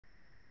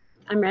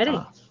I'm ready.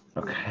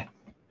 Okay.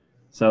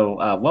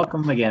 So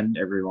welcome again,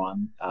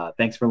 everyone.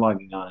 Thanks for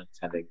logging on and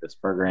attending this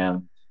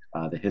program,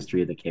 The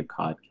History of the Cape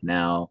Cod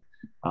Canal.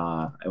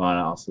 I want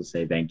to also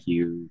say thank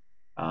you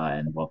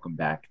and welcome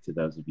back to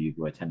those of you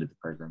who attended the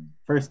program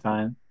the first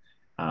time.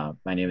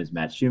 My name is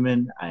Matt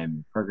Schumann. I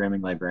am a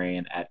programming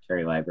librarian at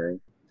Cary Library.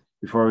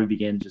 Before we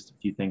begin, just a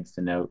few things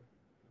to note.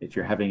 If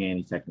you're having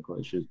any technical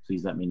issues,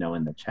 please let me know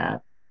in the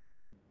chat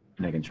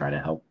and I can try to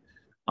help.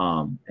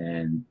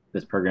 And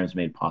this program is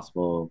made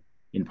possible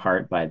in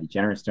part by the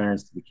generous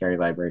donors to the Cary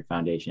Library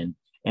Foundation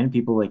and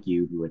people like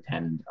you who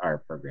attend our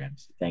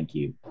programs. Thank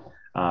you.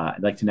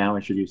 I'd like to now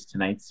introduce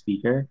tonight's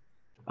speaker,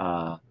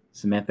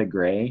 Samantha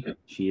Gray.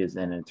 She is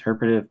an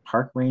interpretive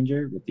park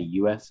ranger with the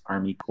U.S.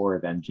 Army Corps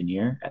of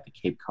Engineers at the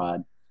Cape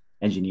Cod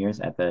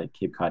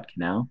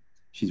Canal.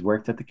 She's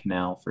worked at the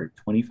canal for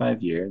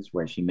 25 years,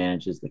 where she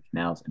manages the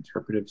canal's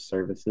interpretive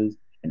services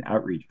and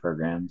outreach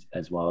programs,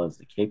 as well as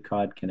the Cape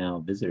Cod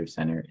Canal Visitor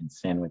Center in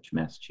Sandwich,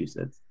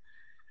 Massachusetts.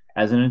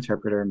 As an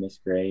interpreter, Ms.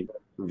 Gray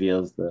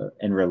reveals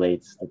and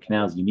relates the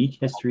canal's unique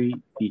history,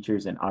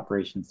 features, and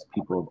operations to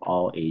people of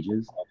all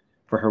ages.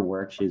 For her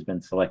work, she has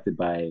been selected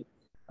by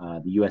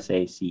the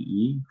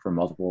USACE for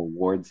multiple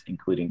awards,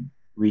 including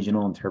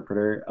Regional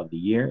Interpreter of the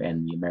Year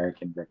and the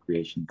American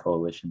Recreation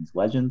Coalition's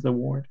Legends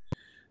Award.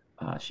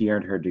 She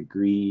earned her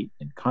degree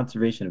in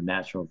Conservation of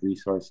Natural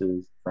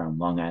Resources from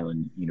Long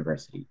Island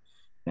University.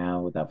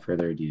 Now, without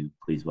further ado,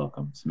 please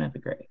welcome Samantha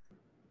Gray.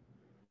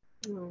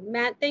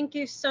 Matt, thank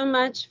you so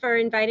much for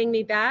inviting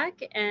me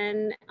back,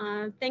 and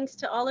thanks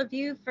to all of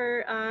you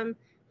for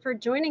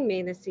joining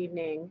me this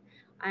evening.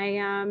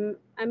 I'm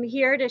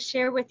here to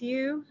share with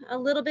you a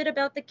little bit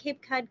about the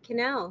Cape Cod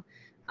Canal.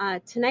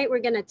 Tonight we're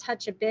going to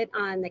touch a bit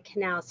on the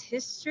canal's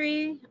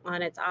history,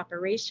 on its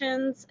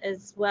operations,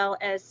 as well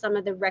as some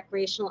of the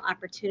recreational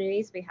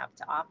opportunities we have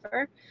to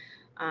offer.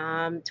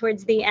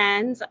 Towards the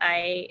end,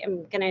 I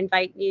am going to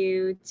invite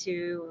you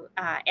to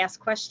ask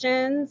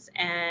questions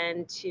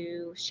and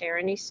to share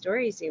any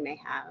stories you may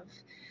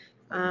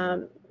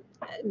have.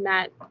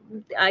 Matt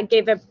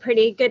gave a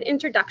pretty good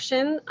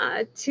introduction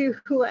to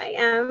who I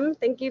am.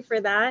 Thank you for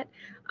that.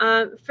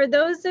 For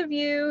those of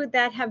you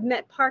that have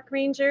met park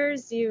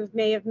rangers, you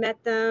may have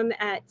met them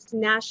at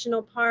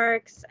national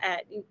parks,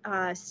 at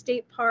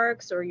state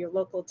parks, or your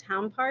local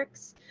town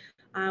parks.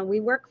 We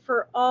work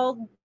for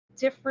all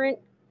different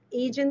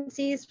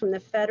agencies from the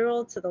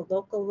federal to the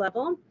local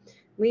level.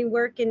 We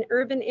work in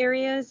urban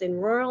areas, in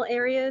rural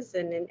areas,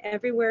 and in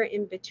everywhere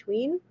in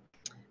between.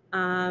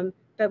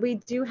 But we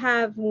do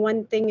have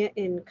one thing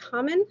in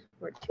common,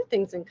 or two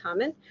things in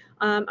common.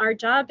 Our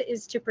job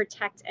is to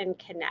protect and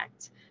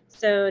connect.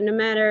 So no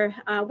matter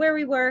where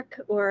we work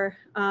or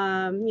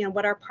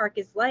what our park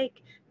is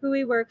like, who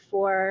we work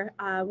for,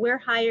 we're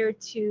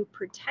hired to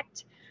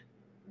protect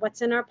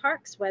what's in our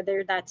parks,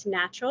 whether that's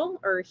natural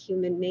or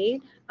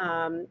human-made,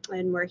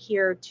 and we're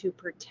here to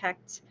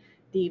protect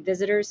the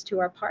visitors to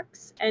our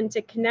parks and to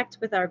connect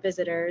with our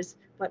visitors,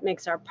 what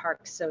makes our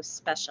parks so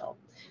special.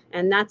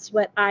 And that's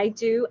what I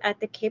do at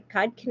the Cape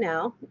Cod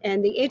Canal.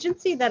 And the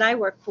agency that I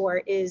work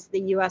for is the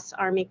U.S.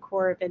 Army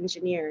Corps of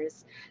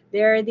Engineers.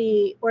 They're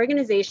the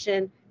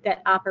organization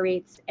that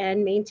operates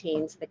and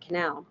maintains the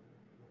canal.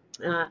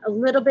 A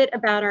little bit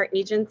about our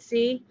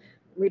agency.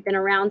 We've been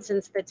around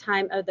since the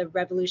time of the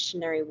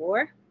Revolutionary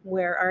War.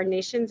 We're our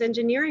nation's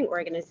engineering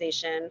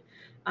organization.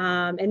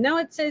 And though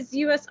it says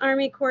U.S.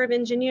 Army Corps of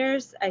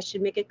Engineers, I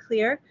should make it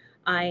clear,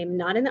 I'm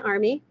not in the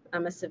Army,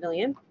 I'm a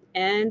civilian,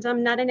 and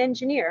I'm not an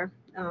engineer.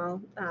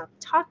 I'll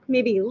talk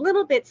maybe a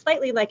little bit,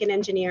 slightly like an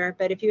engineer,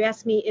 but if you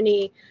ask me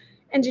any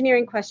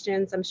engineering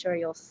questions, I'm sure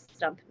you'll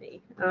stump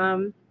me.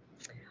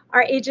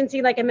 Our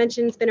agency, like I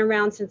mentioned, has been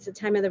around since the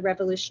time of the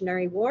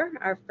Revolutionary War.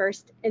 Our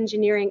first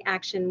engineering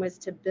action was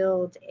to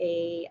build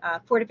a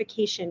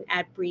fortification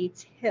at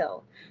Breed's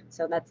Hill.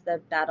 So that's the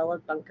Battle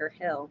of Bunker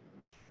Hill.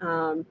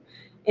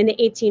 In the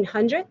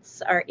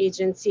 1800s, our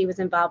agency was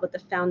involved with the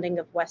founding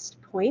of West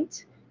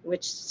Point,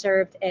 which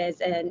served as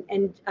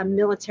a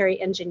military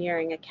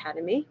engineering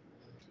academy.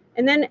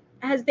 And then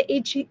as the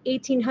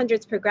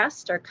 1800s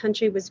progressed, our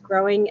country was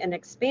growing and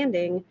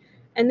expanding,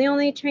 and the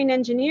only trained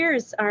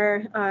engineers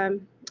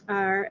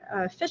our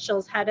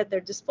officials had at their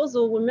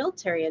disposal were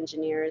military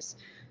engineers.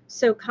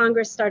 So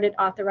Congress started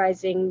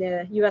authorizing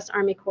the U.S.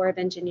 Army Corps of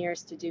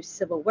Engineers to do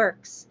civil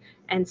works.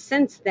 And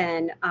since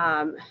then,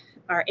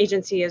 our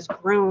agency has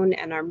grown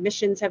and our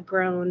missions have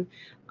grown.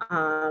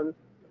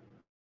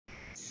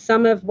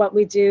 Some of what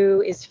we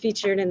do is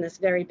featured in this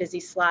very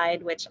busy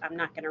slide, which I'm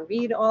not going to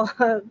read all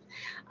of.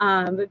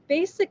 But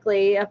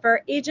basically, if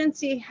our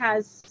agency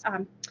has,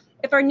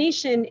 if our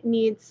nation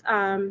needs,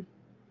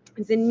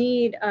 is in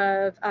need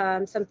of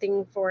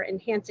something for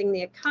enhancing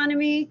the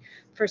economy,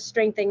 for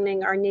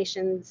strengthening our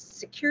nation's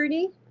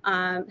security,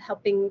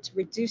 helping to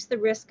reduce the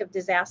risk of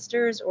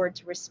disasters or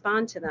to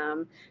respond to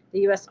them, the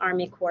U.S.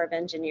 Army Corps of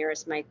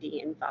Engineers might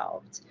be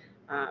involved.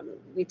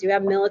 We do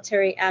have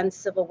military and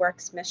civil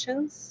works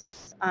missions.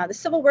 The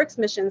civil works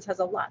missions has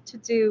a lot to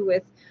do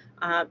with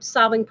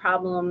solving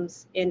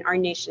problems in our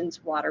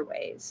nation's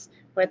waterways.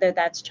 whether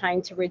that's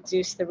trying to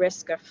reduce the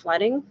risk of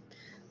flooding,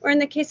 or in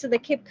the case of the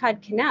Cape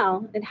Cod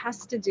Canal, it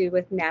has to do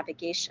with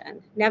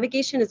navigation.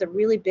 Navigation is a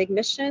really big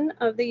mission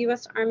of the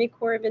U.S. Army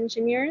Corps of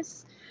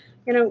Engineers.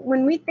 You know,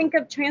 when we think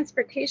of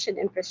transportation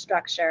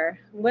infrastructure,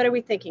 what are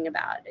we thinking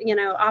about? You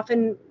know,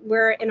 often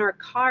we're in our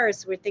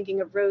cars, we're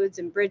thinking of roads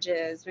and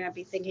bridges, we might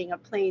be thinking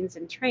of planes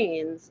and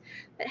trains,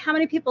 but how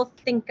many people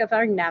think of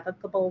our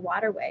navigable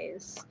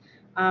waterways?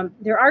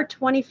 There are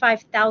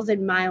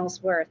 25,000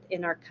 miles worth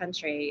in our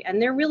country,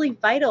 and they're really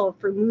vital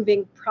for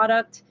moving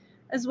product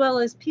as well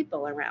as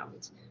people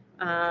around.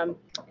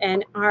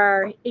 And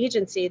our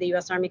agency, the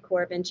U.S. Army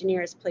Corps of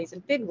Engineers, plays a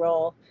big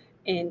role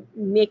in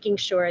making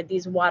sure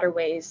these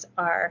waterways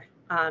are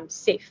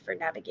safe for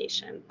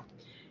navigation.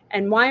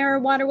 And why are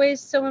waterways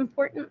so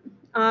important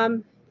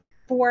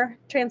for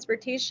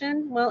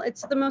transportation? Well,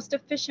 it's the most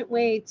efficient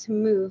way to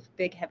move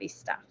big, heavy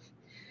stuff.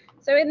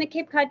 So in the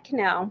Cape Cod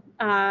Canal,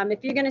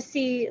 if you're going to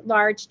see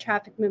large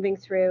traffic moving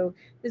through,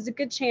 there's a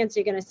good chance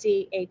you're going to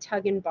see a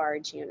tug and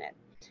barge unit.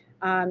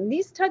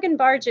 These tug and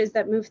barges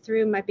that move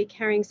through might be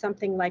carrying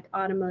something like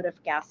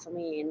automotive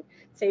gasoline,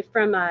 say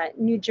from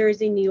New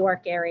Jersey, New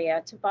York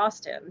area to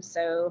Boston.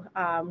 So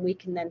we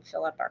can then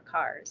fill up our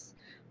cars.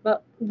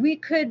 But we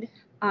could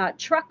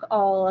truck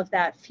all of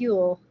that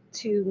fuel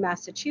to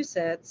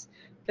Massachusetts,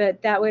 but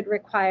that would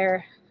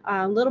require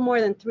a little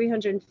more than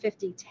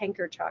 350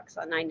 tanker trucks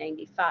on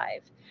I-95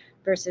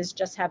 versus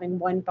just having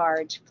one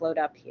barge float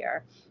up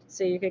here.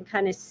 So you can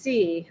kind of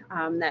see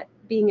that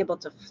being able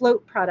to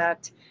float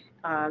product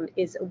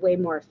is a way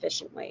more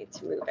efficient way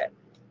to move it.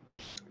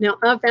 Now,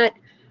 of that,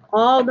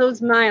 all those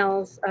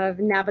miles of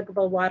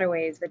navigable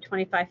waterways, the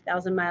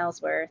 25,000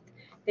 miles worth,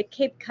 the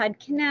Cape Cod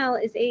Canal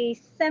is a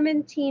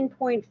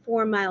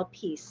 17.4 mile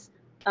piece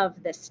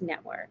of this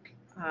network.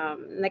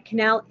 The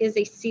canal is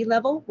a sea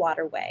level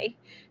waterway.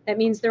 That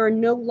means there are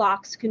no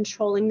locks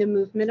controlling the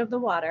movement of the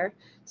water.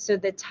 So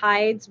the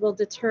tides will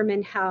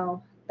determine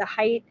how the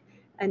height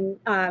and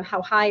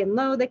how high and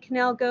low the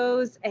canal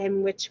goes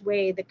and which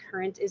way the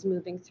current is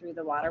moving through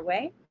the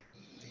waterway.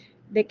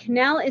 The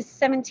canal is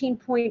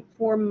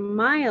 17.4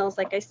 miles,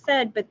 like I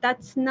said, but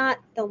that's not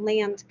the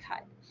land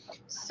cut.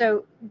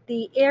 So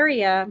the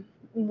area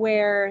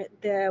where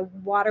the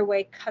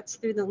waterway cuts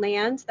through the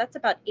land, that's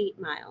about 8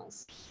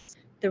 miles.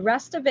 The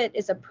rest of it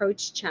is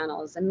approach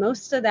channels, and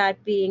most of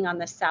that being on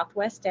the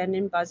southwest end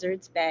in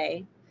Buzzards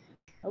Bay,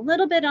 a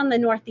little bit on the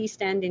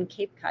northeast end in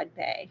Cape Cod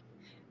Bay.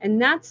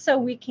 And that's so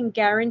we can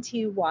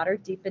guarantee water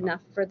deep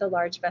enough for the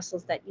large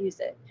vessels that use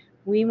it.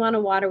 We want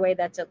a waterway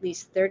that's at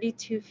least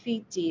 32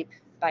 feet deep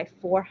by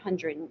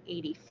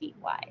 480 feet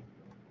wide.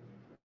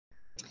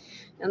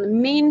 Now, the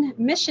main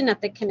mission of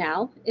the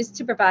canal is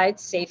to provide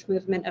safe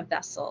movement of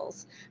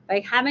vessels. By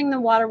having the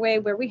waterway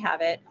where we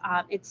have it,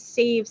 it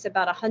saves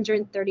about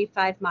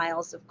 135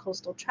 miles of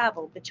coastal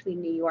travel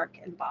between New York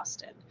and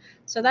Boston.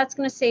 So that's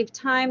going to save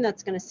time,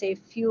 that's going to save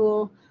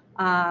fuel,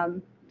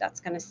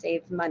 that's going to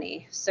save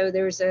money. So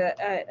there's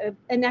an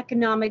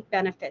economic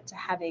benefit to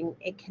having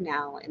a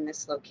canal in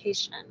this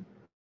location.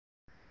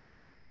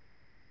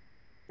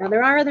 Now,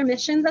 there are other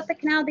missions at the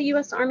canal the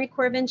U.S. Army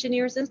Corps of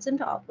Engineers is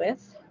involved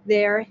with.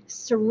 There,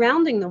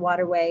 surrounding the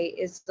waterway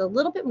is a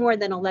little bit more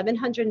than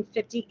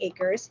 1,150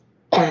 acres,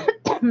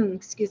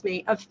 excuse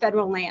me, of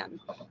federal land.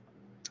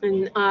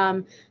 And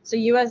so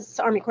U.S.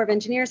 Army Corps of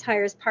Engineers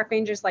hires park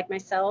rangers like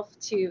myself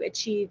to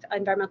achieve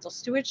environmental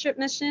stewardship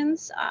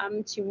missions,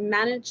 to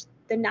manage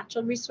the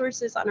natural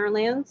resources on our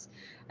lands,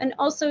 and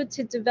also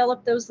to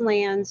develop those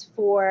lands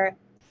for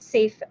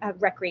safe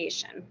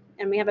recreation.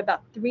 And we have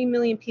about 3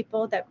 million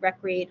people that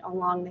recreate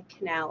along the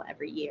canal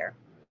every year.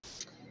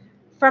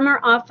 From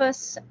our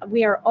office,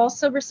 we are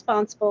also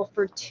responsible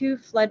for 2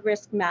 flood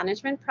risk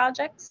management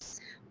projects.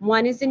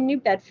 One is in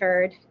New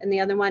Bedford, and the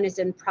other one is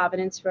in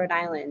Providence, Rhode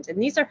Island.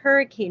 And these are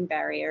hurricane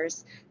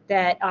barriers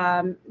that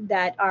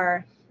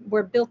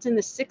were built in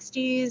the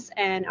 60s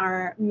and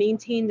are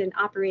maintained and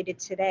operated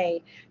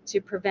today to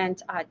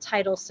prevent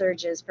tidal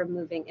surges from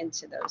moving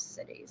into those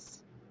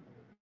cities.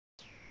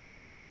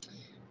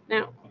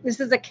 Now, this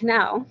is a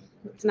canal.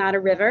 It's not a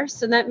river,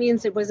 so that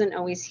means it wasn't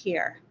always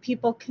here.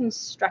 People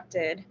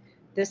constructed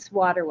this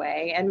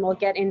waterway, and we'll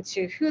get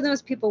into who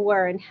those people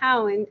were and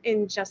how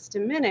in just a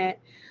minute.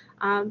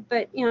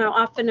 But you know,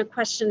 often a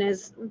question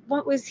is,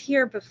 what was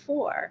here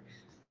before?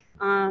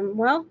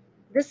 Well,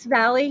 this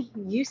valley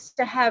used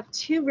to have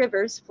 2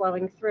 rivers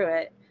flowing through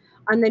it.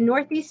 On the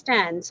northeast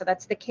end, so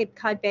that's the Cape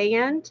Cod Bay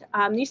end,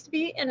 used to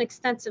be an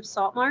extensive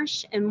salt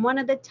marsh, and one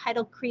of the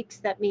tidal creeks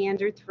that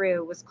meandered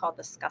through was called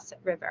the Scusset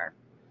River.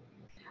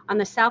 On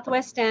the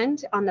southwest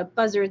end, on the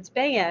Buzzards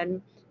Bay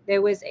end,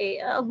 there was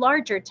a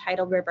larger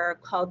tidal river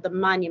called the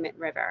Monument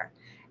River,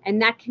 and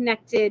that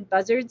connected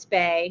Buzzards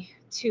Bay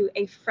to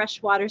a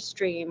freshwater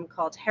stream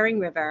called Herring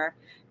River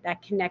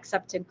that connects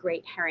up to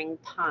Great Herring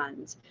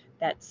Pond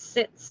that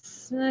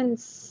sits in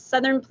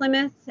southern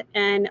Plymouth,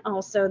 and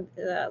also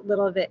a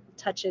little of it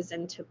touches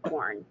into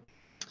Bourne.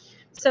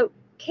 So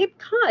Cape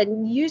Cod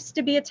used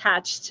to be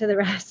attached to the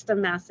rest of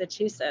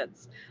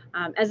Massachusetts.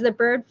 As the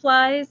bird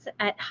flies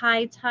at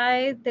high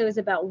tide, there was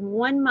about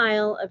 1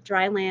 mile of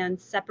dry land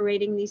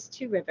separating these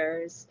two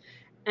rivers.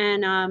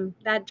 And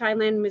that dry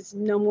land was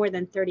no more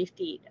than 30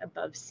 feet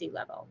above sea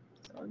level.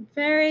 So a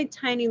very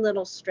tiny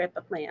little strip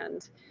of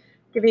land.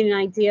 Giving you an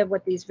idea of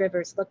what these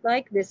rivers look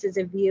like, this is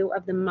a view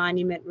of the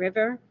Monument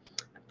River,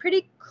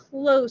 pretty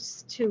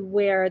close to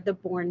where the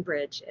Bourne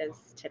Bridge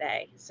is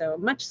today. So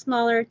much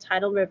smaller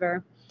tidal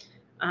river.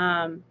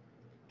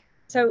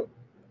 So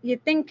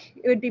you'd think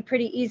it would be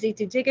pretty easy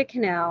to dig a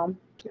canal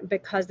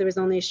because there was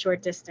only a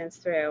short distance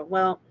through.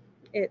 Well,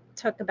 it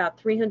took about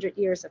 300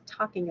 years of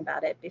talking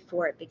about it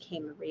before it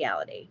became a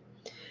reality.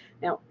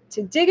 Now,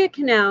 to dig a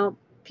canal,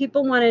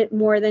 people wanted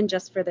more than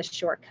just for the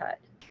shortcut.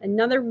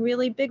 Another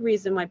really big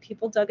reason why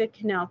people dug a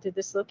canal through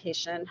this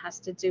location has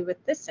to do with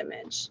this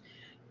image.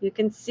 You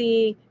can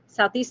see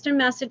southeastern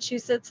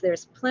Massachusetts,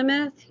 there's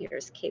Plymouth,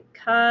 here's Cape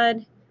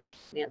Cod,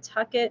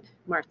 Nantucket,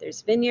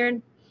 Martha's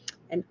Vineyard,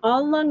 and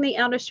all along the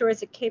outer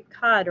shores of Cape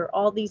Cod are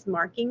all these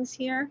markings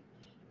here.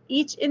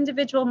 Each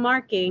individual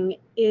marking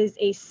is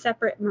a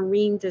separate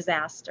marine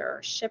disaster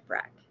or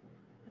shipwreck.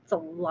 That's a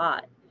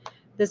lot.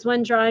 This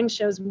one drawing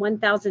shows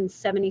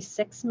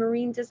 1,076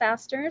 marine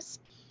disasters,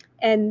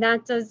 and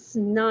that does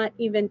not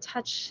even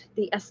touch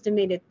the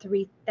estimated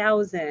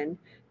 3,000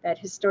 that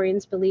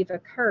historians believe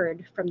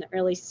occurred from the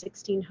early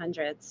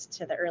 1600s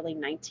to the early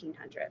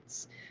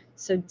 1900s.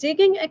 So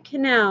digging a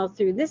canal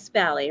through this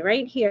valley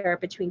right here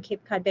between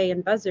Cape Cod Bay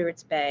and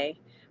Buzzards Bay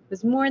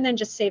was more than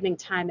just saving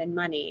time and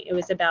money. It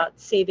was about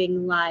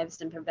saving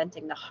lives and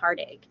preventing the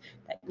heartache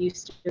that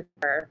used to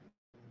occur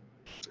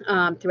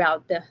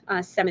throughout the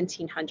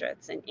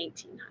 1700s and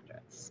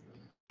 1800s.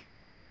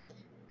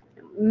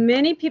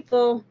 Many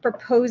people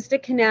proposed a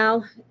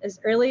canal as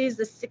early as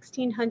the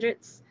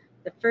 1600s.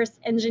 The first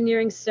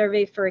engineering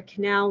survey for a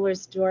canal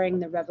was during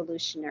the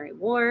Revolutionary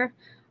War.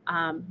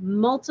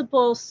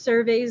 Multiple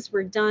surveys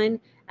were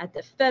done at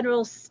the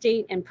federal,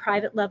 state, and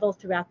private level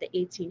throughout the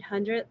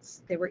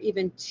 1800s. There were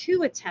even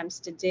 2 attempts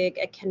to dig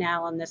a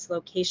canal on this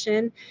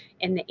location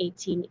in the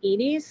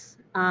 1880s.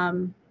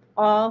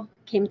 All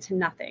came to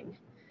nothing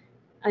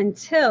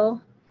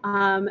until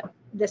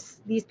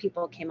these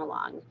people came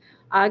along.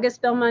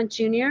 August Belmont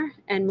Jr.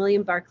 and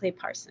William Barclay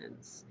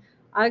Parsons.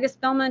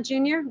 August Belmont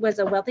Jr. was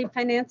a wealthy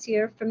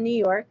financier from New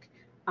York.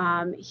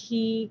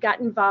 He got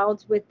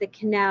involved with the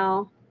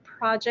canal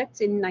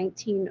project in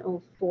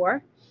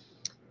 1904.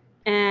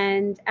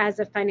 And as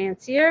a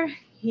financier,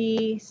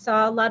 he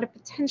saw a lot of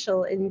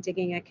potential in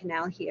digging a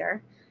canal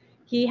here.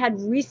 He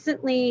had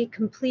recently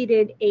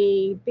completed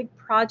a big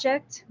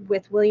project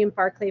with William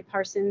Barclay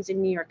Parsons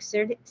in New York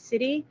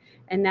City,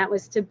 and that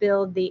was to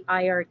build the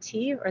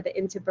IRT, or the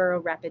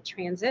Interborough Rapid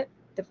Transit,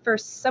 the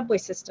first subway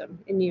system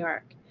in New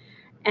York.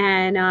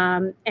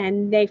 And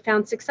they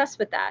found success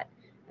with that.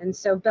 And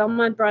so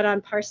Belmont brought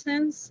on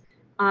Parsons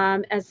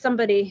as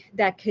somebody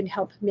that could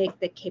help make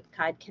the Cape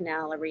Cod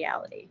Canal a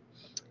reality.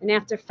 And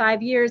after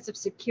 5 years of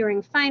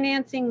securing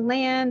financing,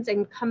 lands,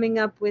 and coming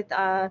up with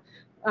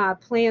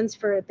plans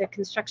for the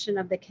construction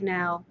of the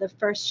canal, the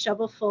first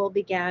shovelful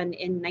began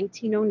in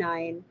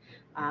 1909,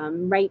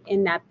 right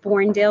in that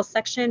Bourndale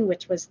section,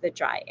 which was the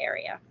dry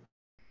area.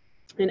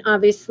 And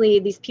obviously,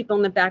 these people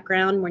in the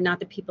background were not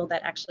the people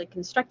that actually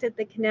constructed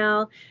the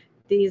canal.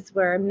 These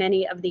were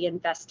many of the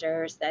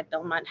investors that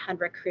Belmont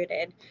had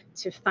recruited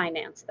to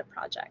finance the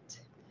project.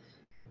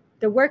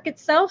 The work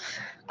itself,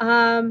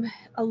 a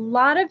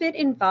lot of it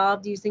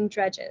involved using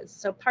dredges.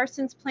 So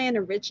Parsons' plan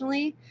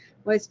originally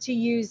was to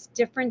use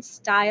different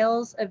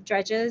styles of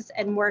dredges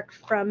and work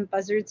from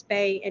Buzzards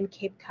Bay and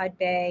Cape Cod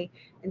Bay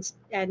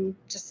and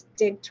just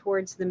dig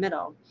towards the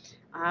middle.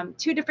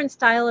 2 different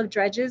styles of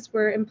dredges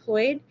were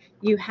employed.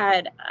 You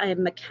had a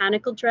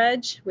mechanical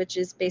dredge, which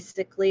is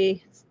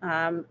basically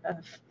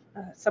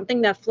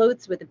something that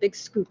floats with a big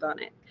scoop on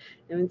it.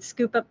 And would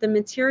scoop up the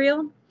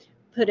material,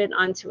 put it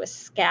onto a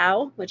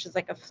scow, which is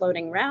like a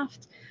floating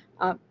raft,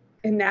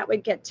 and that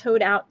would get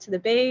towed out to the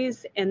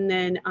bays and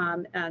then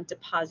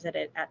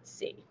deposited at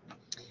sea.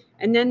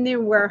 And then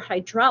there were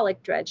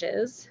hydraulic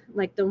dredges,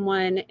 like the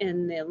one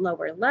in the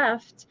lower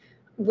left,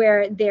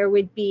 where there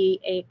would be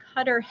a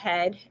cutter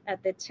head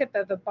at the tip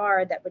of a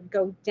bar that would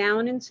go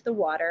down into the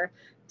water,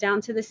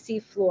 down to the sea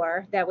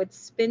floor, that would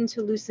spin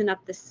to loosen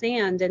up the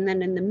sand. And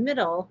then in the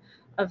middle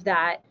of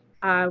that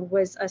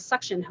was a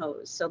suction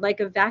hose. So like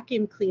a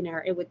vacuum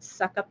cleaner, it would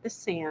suck up the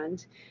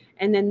sand.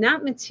 And then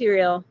that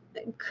material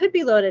could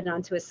be loaded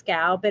onto a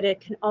scow, but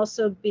it can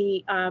also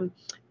be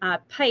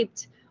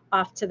piped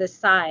off to the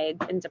side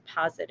and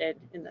deposited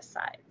in the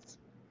sides.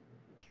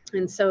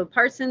 And so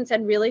Parsons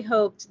had really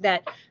hoped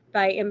that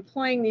by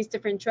employing these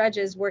different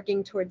dredges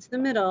working towards the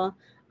middle,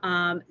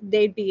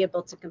 they'd be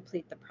able to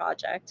complete the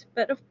project.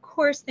 But of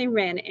course, they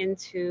ran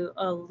into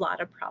a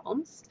lot of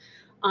problems,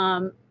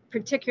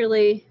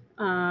 particularly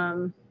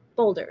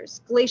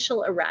boulders,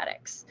 glacial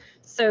erratics.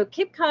 So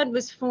Cape Cod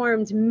was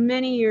formed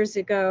many years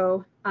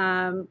ago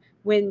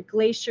when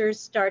glaciers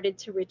started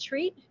to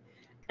retreat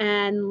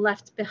and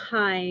left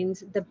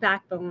behind the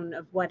backbone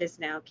of what is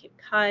now Cape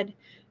Cod.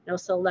 It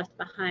also left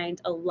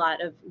behind a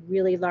lot of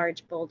really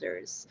large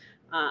boulders,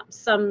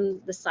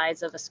 some the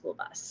size of a school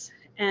bus.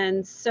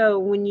 And so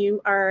when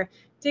you are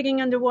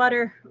digging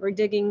underwater or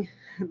digging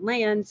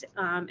land,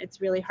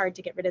 it's really hard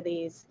to get rid of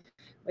these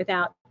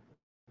without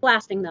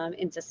blasting them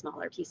into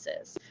smaller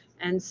pieces.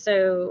 And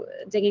so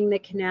digging the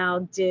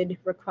canal did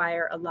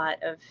require a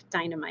lot of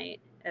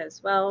dynamite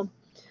as well.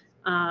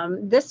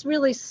 This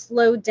really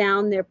slowed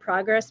down their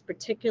progress,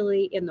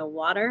 particularly in the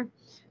water,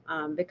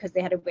 because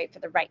they had to wait for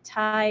the right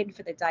tide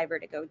for the diver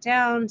to go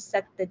down,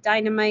 set the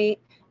dynamite,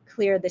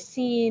 clear the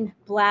scene,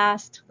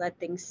 blast, let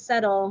things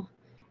settle,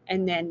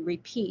 and then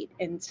repeat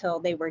until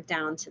they were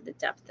down to the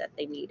depth that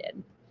they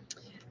needed.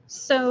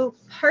 So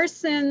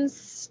Parsons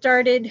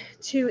started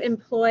to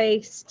employ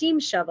steam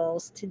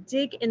shovels to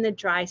dig in the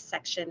dry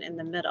section in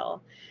the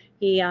middle.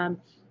 He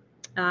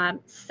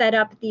set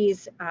up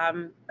these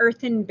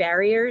earthen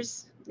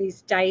barriers,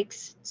 these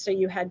dikes, so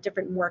you had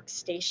different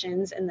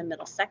workstations in the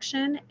middle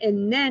section,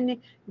 and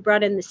then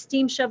brought in the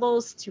steam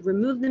shovels to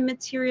remove the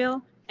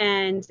material,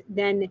 and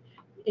then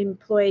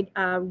employed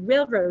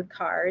railroad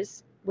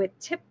cars with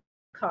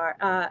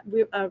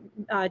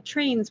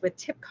trains with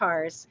tip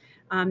cars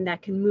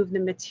that can move the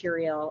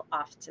material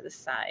off to the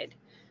side.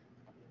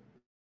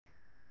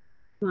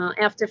 Well,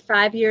 after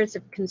 5 years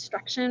of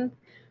construction,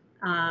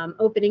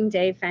 opening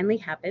day finally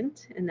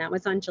happened, and that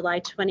was on July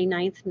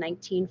 29th,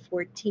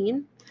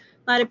 1914.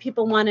 A lot of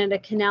people wanted a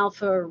canal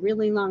for a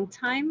really long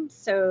time,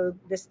 so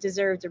this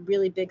deserved a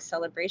really big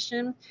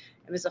celebration.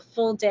 It was a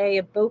full day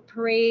of boat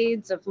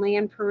parades, of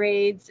land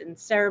parades and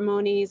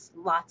ceremonies.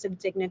 Lots of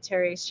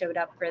dignitaries showed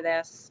up for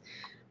this.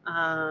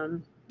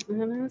 And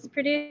it was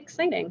pretty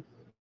exciting.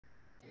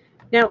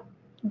 Now,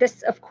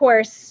 this, of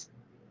course,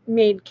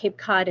 made Cape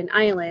Cod an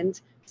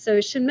island. So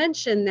I should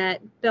mention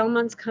that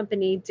Belmont's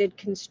company did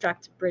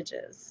construct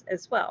bridges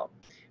as well,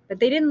 but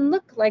they didn't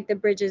look like the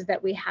bridges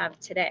that we have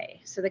today.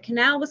 So the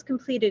canal was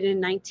completed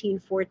in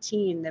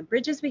 1914. The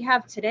bridges we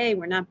have today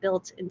were not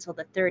built until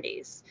the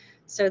 30s.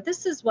 So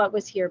this is what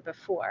was here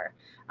before.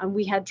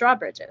 We had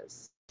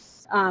drawbridges.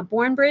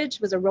 Bourne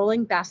Bridge was a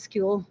rolling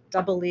bascule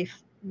double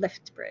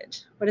lift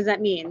bridge. What does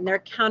that mean? There are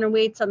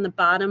counterweights on the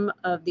bottom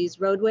of these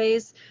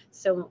roadways,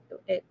 so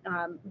it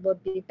will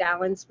be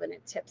balanced when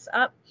it tips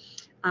up.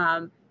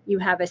 You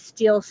have a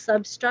steel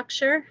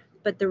substructure,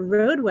 but the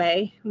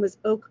roadway was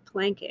oak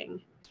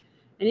planking.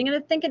 And you're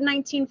going to think in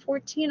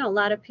 1914, a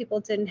lot of people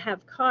didn't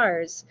have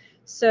cars.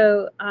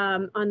 So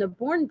on the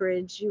Bourne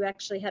Bridge, you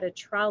actually had a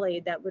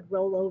trolley that would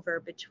roll over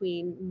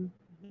between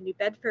New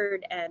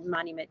Bedford and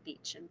Monument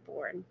Beach in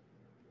Bourne.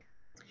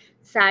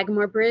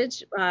 Sagamore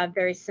Bridge,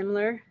 very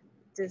similar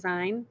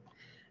design.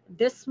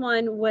 This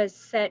one was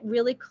set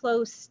really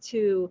close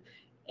to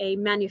a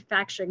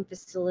manufacturing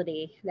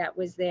facility that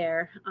was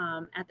there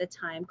at the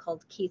time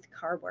called Keith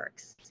Car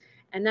Works.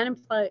 And that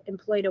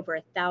employed over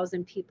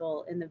 1,000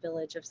 people in the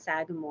village of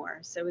Sagamore.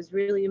 So it was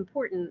really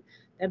important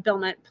that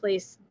Belmont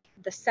placed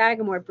the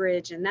Sagamore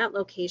Bridge in that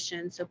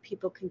location so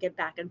people can get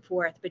back and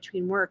forth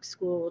between work,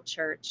 school,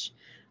 church,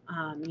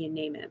 you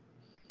name it.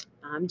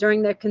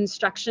 During the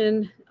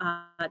construction,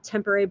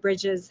 temporary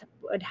bridges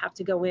would have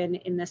to go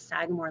in the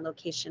Sagamore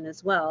location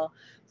as well,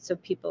 so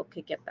people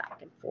could get back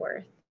and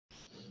forth.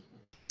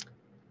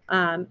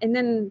 And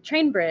then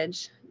train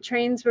bridge.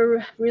 Trains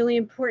were really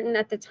important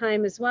at the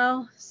time as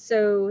well,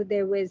 so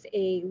there was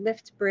a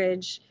lift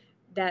bridge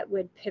that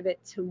would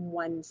pivot to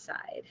one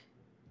side.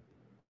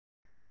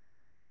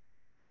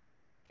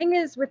 Thing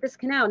is with this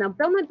canal, now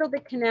Belmont built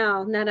the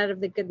canal not out of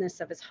the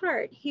goodness of his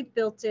heart. He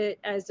built it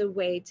as a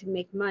way to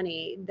make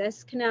money.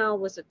 This canal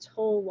was a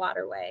toll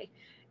waterway,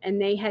 and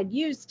they had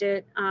used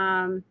it.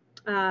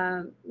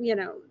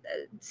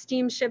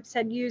 Steamships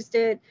had used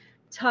it.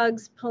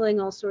 Tugs pulling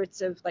all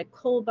sorts of like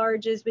coal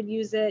barges would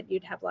use it.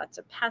 You'd have lots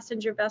of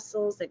passenger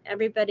vessels, and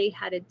everybody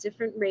had a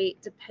different rate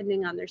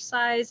depending on their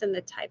size and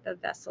the type of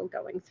vessel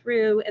going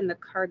through and the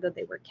cargo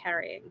they were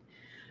carrying.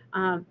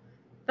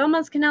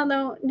 Belmont's Canal,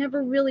 though,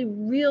 never really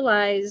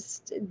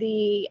realized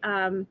the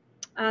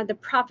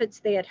profits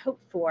they had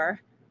hoped for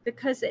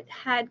because it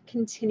had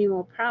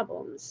continual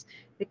problems.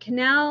 The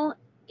canal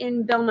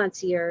in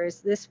Belmont's years,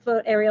 this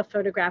aerial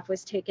photograph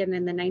was taken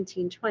in the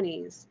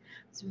 1920s.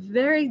 It's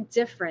very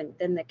different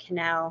than the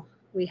canal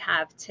we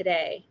have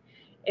today.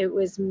 It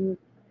was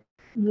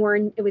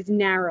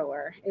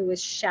narrower, it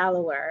was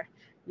shallower.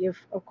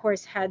 You've, of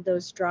course, had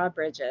those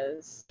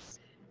drawbridges.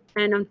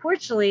 And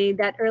unfortunately,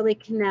 that early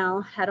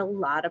canal had a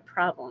lot of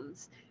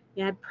problems.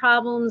 You had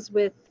problems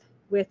with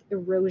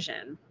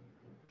erosion,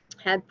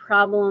 had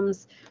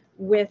problems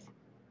with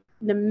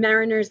the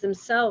mariners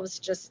themselves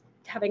just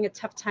having a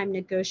tough time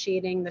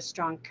negotiating the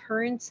strong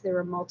currents. There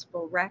were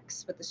multiple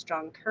wrecks with the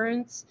strong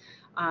currents.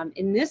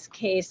 In this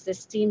case, the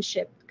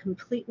steamship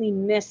completely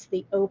missed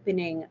the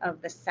opening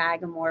of the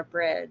Sagamore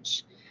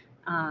Bridge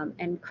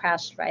and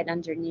crashed right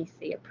underneath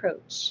the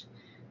approach.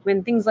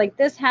 When things like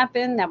this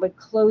happen, that would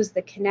close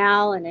the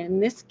canal, and in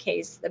this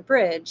case, the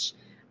bridge.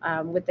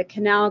 With the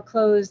canal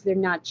closed, they're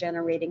not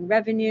generating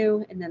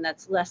revenue, and then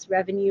that's less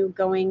revenue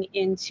going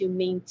into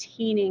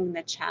maintaining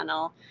the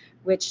channel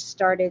which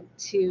started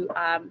to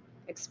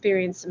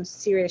experience some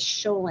serious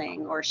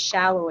shoaling or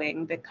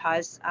shallowing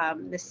because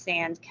the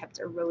sand kept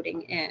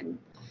eroding in.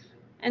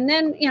 And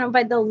then,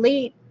 by the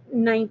late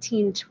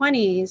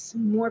 1920s,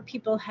 more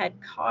people had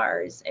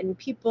cars, and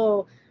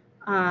people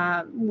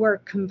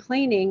were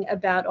complaining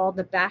about all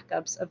the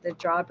backups of the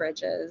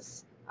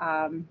drawbridges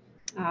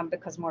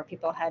because more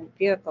people had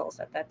vehicles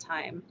at that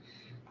time.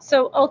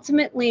 So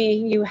ultimately,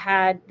 you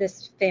had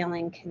this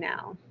failing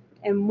canal.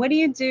 And what do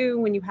you do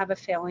when you have a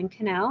failing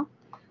canal?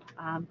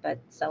 But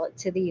sell it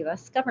to the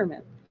U.S.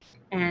 government.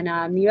 And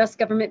the U.S.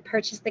 government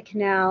purchased the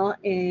canal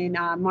in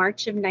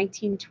March of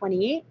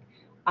 1928,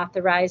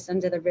 authorized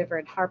under the River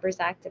and Harbors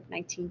Act of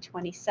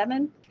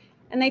 1927.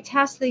 And they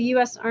tasked the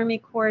U.S. Army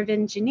Corps of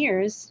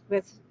Engineers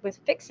with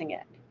fixing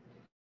it.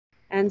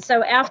 And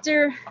so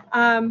after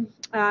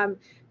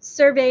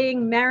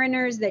surveying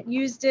mariners that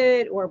used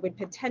it or would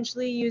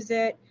potentially use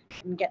it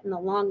and getting a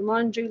long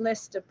laundry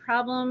list of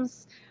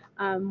problems,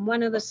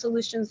 one of the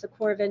solutions the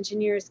Corps of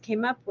Engineers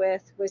came up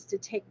with was to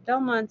take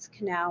Belmont's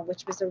Canal,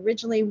 which was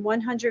originally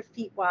 100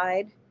 feet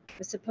wide,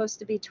 was supposed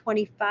to be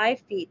 25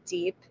 feet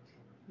deep.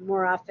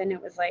 More often it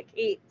was like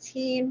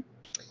 18,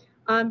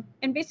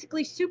 and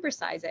basically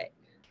supersize it,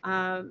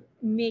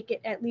 make it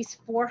at least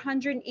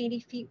 480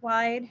 feet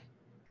wide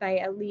by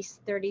at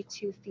least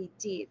 32 feet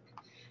deep.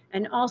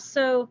 And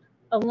also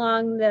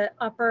along the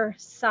upper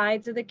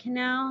sides of the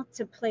canal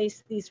to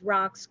place these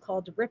rocks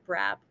called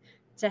riprap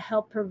to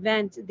help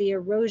prevent the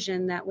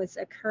erosion that was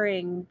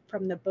occurring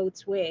from the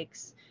boat's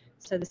wakes.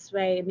 So this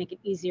way, make it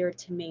easier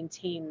to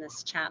maintain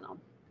this channel.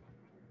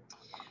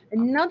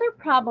 Another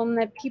problem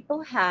that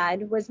people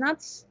had was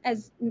not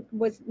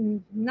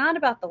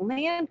about the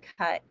land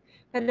cut,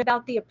 but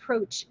about the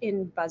approach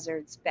in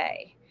Buzzards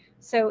Bay.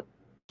 So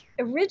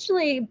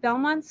originally,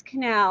 Belmont's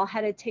Canal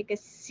had to take a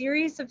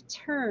series of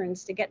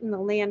turns to get in the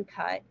land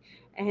cut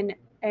and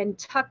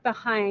tuck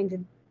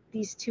behind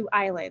these two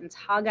islands,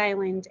 Hog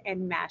Island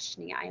and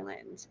Mashney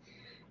Island.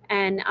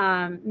 And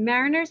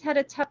mariners had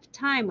a tough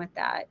time with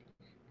that.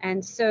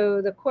 And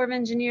so the Corps of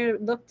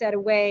Engineers looked at a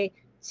way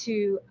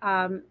to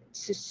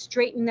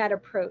straighten that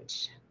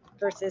approach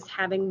versus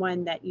having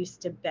one that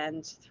used to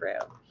bend through.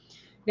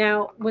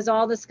 Now, was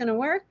all this going to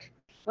work?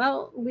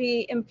 Well,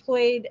 we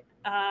employed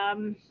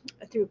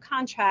through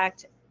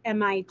contract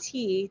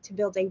MIT to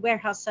build a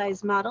warehouse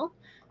size model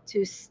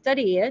to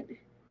study it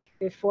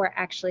before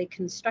actually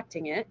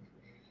constructing it.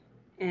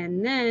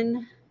 And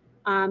then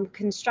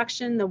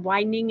construction, the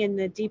widening and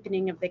the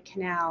deepening of the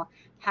canal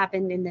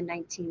happened in the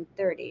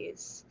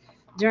 1930s.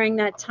 During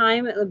that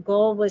time, the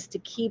goal was to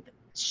keep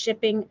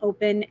shipping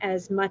open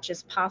as much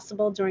as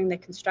possible during the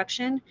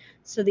construction.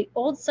 So the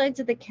old sides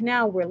of the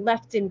canal were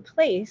left in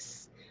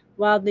place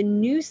while the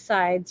new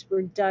sides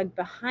were dug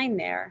behind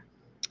there.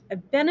 A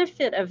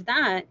benefit of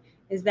that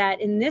is that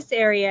in this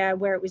area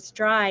where it was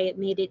dry, it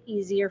made it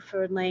easier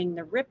for laying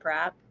the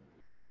riprap.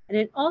 And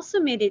it also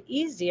made it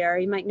easier,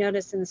 you might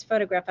notice in this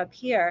photograph up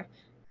here,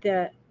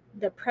 the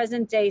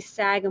present day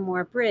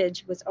Sagamore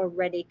Bridge was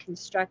already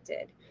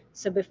constructed.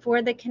 So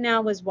before the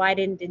canal was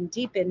widened and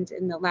deepened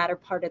in the latter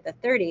part of the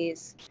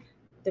 30s,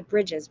 the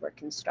bridges were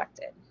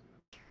constructed.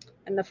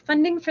 And the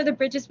funding for the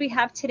bridges we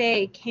have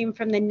today came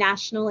from the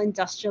National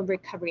Industrial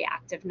Recovery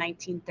Act of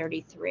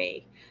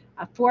 1933.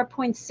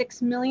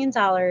 $4.6 million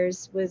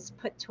was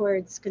put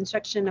towards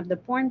construction of the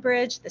Bourne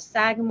Bridge, the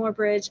Sagamore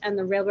Bridge, and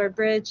the Railroad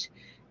Bridge,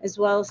 as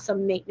well as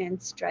some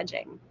maintenance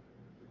dredging.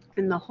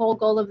 And the whole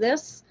goal of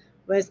this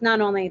was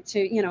not only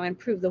to,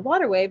 improve the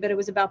waterway, but it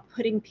was about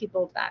putting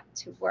people back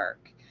to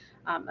work.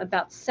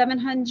 About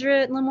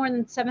 700, a little more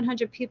than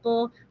 700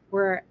 people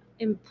were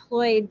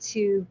employed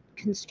to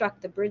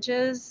construct the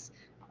bridges.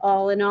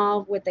 All in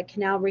all, with the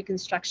canal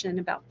reconstruction,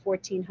 about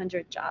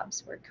 1,400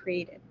 jobs were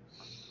created.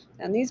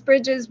 And these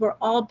bridges were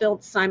all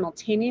built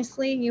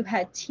simultaneously. You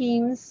had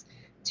teams,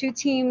 2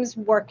 teams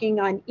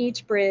working on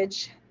each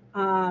bridge,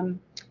 and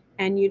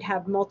you'd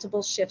have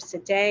multiple shifts a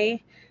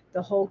day.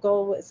 The whole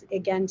goal was,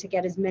 again, to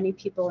get as many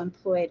people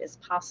employed as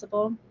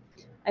possible.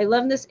 I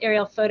love this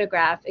aerial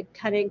photograph. It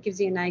kind of gives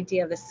you an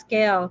idea of the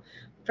scale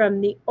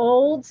from the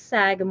old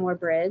Sagamore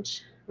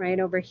Bridge right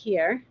over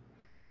here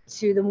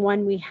to the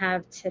one we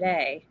have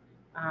today.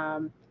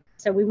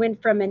 So we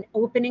went from an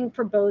opening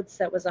for boats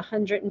that was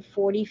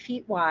 140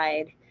 feet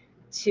wide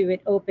to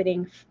it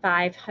opening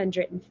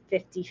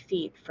 550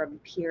 feet from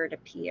pier to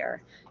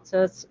pier.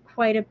 So it's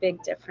quite a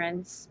big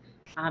difference.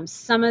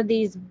 Some of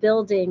these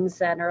buildings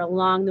that are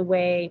along the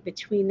way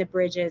between the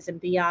bridges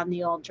and beyond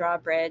the old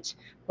drawbridge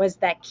was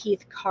that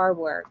Keith Car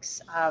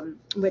Works,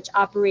 which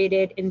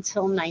operated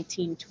until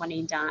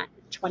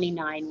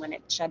 1929 when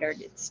it shuttered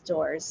its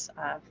doors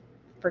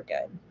for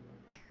good.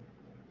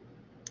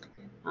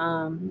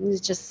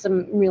 There's just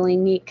some really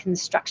neat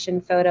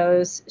construction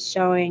photos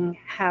showing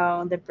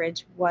how the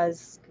bridge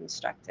was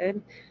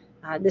constructed.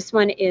 This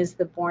one is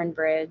the Bourne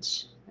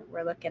Bridge that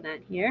we're looking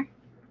at here.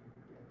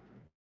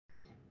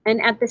 And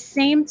at the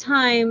same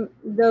time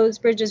those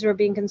bridges were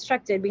being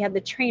constructed, we had the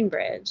train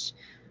bridge,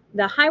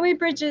 The highway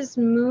bridges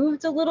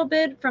moved a little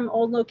bit from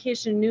old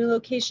location, new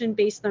location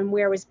based on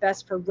where was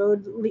best for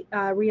road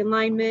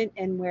realignment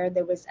and where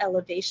there was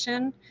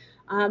elevation.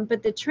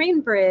 But the train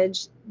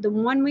bridge, the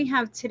one we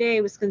have today,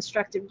 was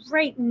constructed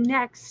right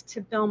next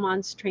to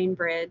Belmont's train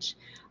bridge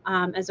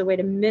as a way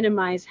to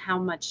minimize how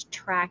much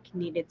track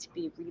needed to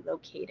be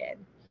relocated.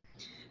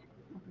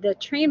 The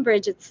train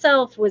bridge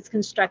itself was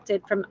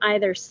constructed from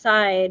either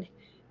side,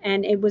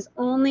 and it was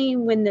only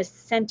when the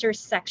center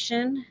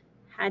section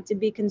had to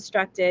be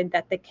constructed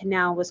that the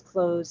canal was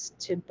closed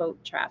to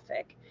boat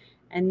traffic.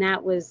 And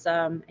that was,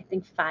 I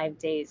think, 5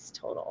 days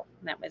total.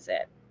 That was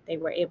it. They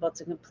were able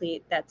to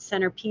complete that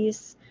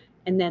centerpiece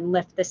and then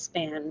lift the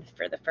span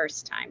for the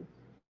first time.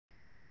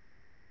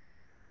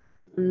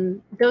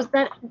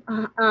 That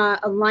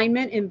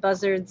alignment in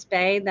Buzzards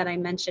Bay that I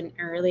mentioned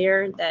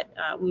earlier that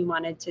we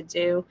wanted to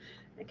do,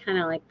 I kind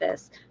of like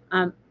this.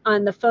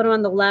 On the photo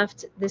on the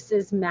left, this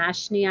is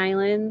Mashney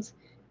Island,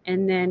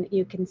 and then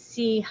you can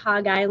see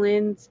Hog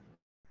Island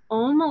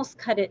almost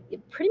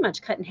pretty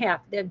much cut in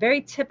half. The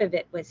very tip of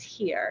it was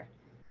here,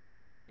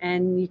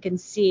 and you can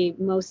see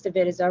most of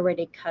it is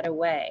already cut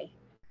away.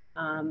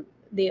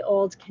 The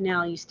old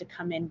canal used to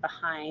come in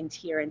behind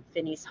here in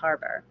Phineas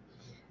Harbor.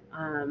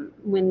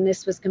 When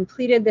this was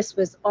completed, this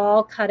was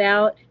all cut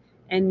out,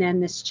 and then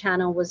this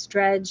channel was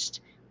dredged.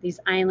 These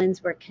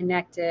islands were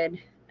connected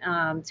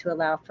to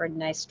allow for a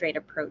nice straight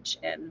approach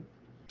in.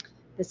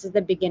 This is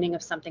the beginning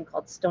of something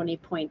called Stony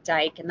Point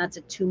Dike, and that's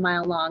a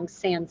 2-mile-long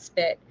sand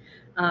spit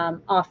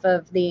off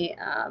of the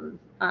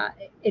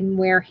in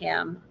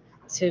Wareham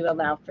to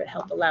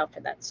help allow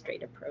for that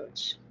straight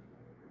approach.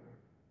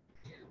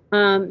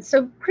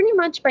 So pretty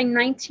much by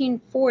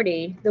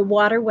 1940, the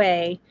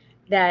waterway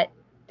that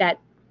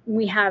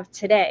we have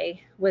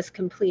today was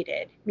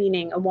completed,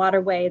 meaning a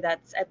waterway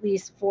that's at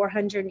least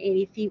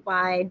 480 feet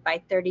wide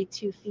by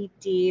 32 feet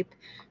deep,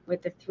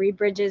 with the 3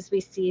 bridges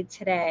we see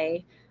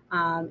today,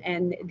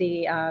 and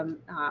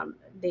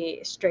the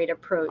straight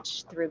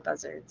approach through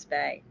Buzzards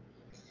Bay.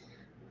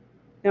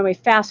 Now we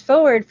fast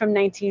forward from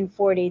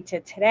 1940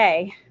 to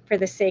today, for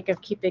the sake of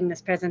keeping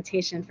this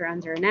presentation for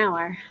under an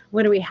hour.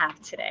 What do we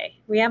have today?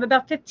 We have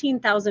about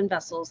 15,000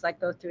 vessels that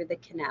go through the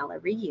canal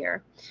every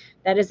year.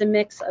 That is a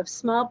mix of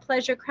small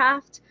pleasure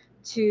craft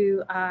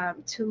to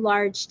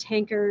large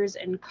tankers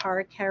and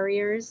car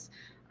carriers.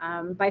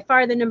 By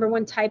far the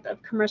 #1 type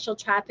of commercial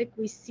traffic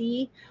we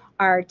see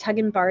are tug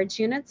and barge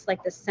units,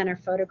 like the center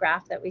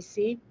photograph that we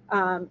see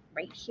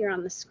right here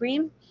on the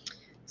screen.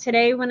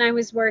 Today, when I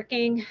was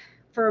working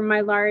for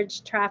my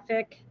large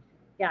traffic,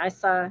 I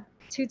saw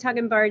 2 tug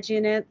and barge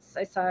units.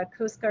 I saw a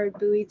Coast Guard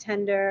buoy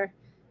tender,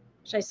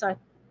 which I saw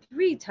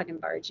 3 tug and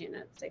barge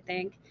units, I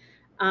think.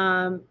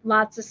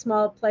 Lots of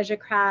small pleasure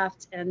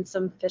craft and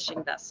some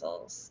fishing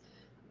vessels.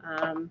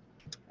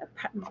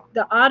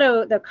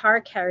 The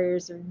car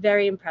carriers are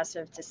very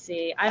impressive to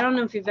see. I don't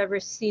know if you've ever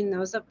seen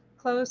those up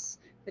close,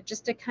 but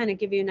just to kind of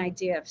give you an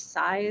idea of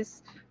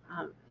size,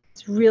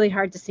 it's really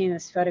hard to see in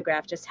this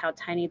photograph just how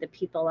tiny the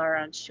people are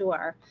on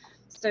shore.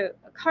 So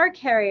a car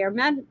carrier,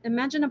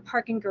 imagine a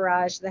parking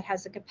garage that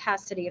has a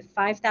capacity of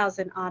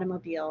 5,000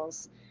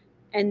 automobiles,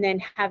 and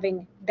then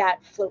having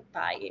that float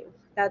by you.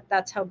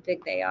 That's how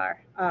big they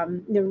are.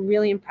 They're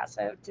really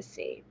impressive to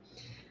see.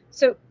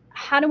 So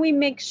how do we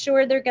make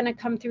sure they're going to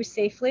come through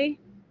safely?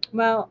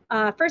 Well,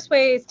 first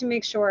way is to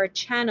make sure our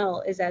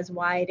channel is as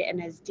wide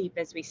and as deep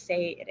as we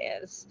say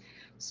it is.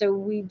 So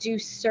we do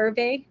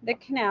survey the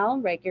canal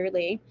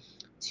regularly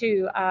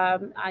to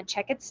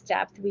check its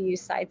depth. We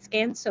use side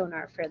scan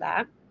sonar for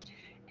that.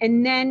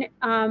 And then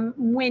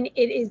when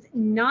it is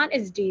not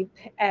as deep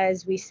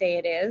as we say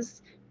it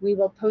is, we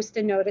will post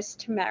a notice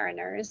to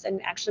mariners.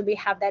 And actually we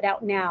have that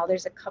out now.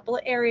 There's a couple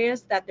of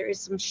areas that there is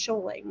some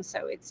shoaling,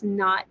 so it's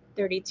not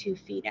 32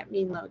 feet at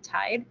mean low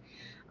tide.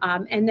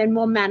 And then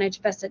we'll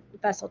manage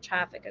vessel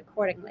traffic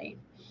accordingly.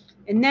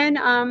 And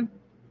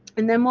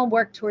then we'll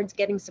work towards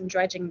getting some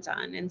dredging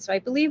done. And so I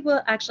believe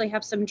we'll actually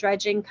have some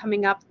dredging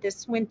coming up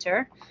this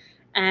winter.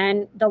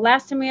 And the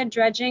last time we had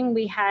dredging,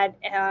 we had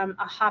a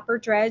hopper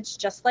dredge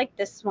just like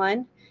this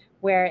one,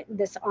 where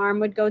this arm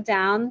would go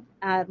down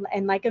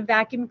and like a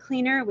vacuum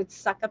cleaner, it would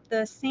suck up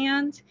the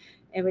sand.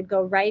 It would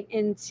go right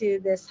into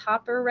this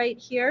hopper right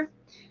here.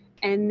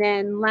 And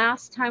then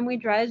last time we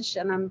dredged,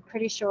 and I'm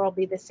pretty sure it'll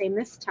be the same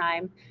this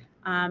time,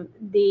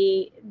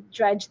 the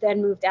dredge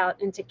then moved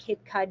out into Cape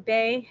Cod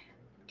Bay,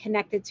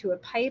 connected to a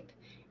pipe,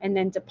 and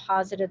then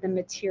deposited the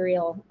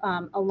material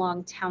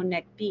along Town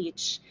Neck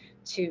Beach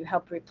to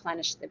help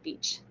replenish the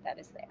beach that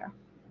is there.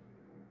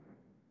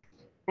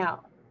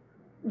 Now,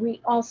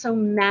 we also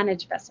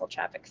manage vessel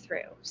traffic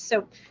through.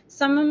 So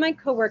some of my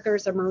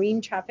coworkers are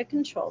marine traffic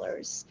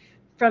controllers.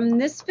 From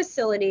this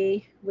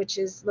facility, which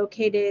is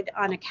located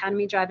on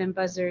Academy Drive in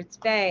Buzzards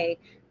Bay,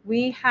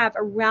 we have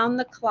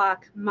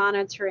around-the-clock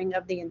monitoring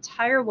of the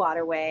entire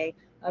waterway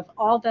of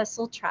all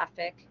vessel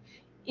traffic.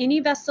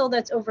 Any vessel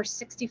that's over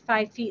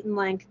 65 feet in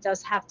length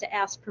does have to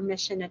ask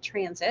permission to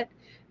transit.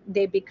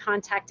 they'd be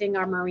contacting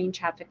our marine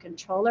traffic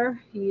controller,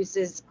 who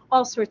uses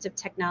all sorts of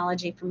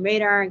technology from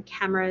radar and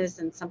cameras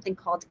and something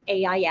called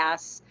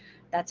AIS.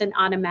 That's an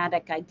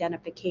automatic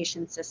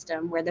identification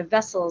system where the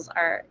vessels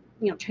are,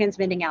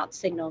 transmitting out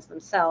signals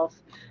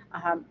themselves.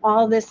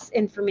 All this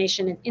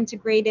information is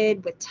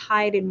integrated with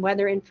tide and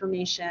weather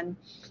information.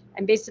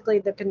 And basically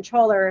the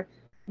controller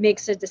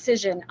makes a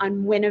decision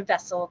on when a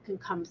vessel can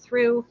come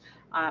through,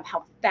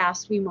 how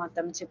fast we want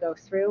them to go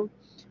through.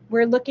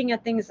 We're looking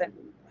at things that,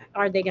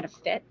 are they going to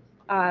fit?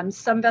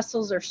 Some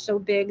vessels are so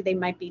big they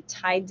might be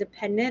tide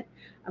dependent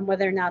on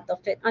whether or not they'll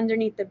fit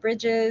underneath the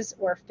bridges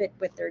or fit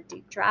with their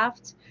deep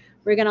draft.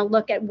 We're going to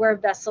look at where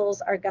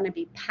vessels are going to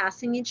be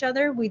passing each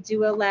other. We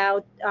do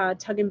allow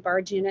tug and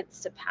barge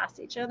units to pass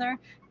each other,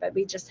 but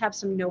we just have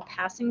some no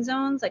passing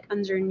zones like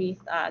underneath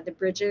the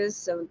bridges,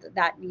 so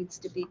that needs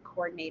to be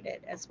coordinated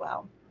as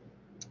well.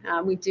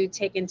 We do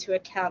take into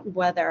account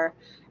weather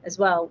as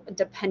well,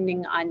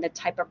 depending on the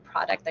type of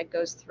product that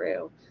goes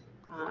through.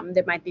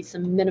 There might be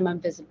some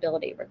minimum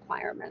visibility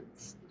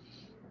requirements.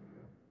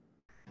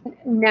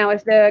 Now,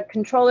 if the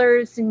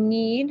controllers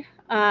need,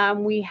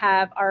 we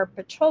have our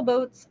patrol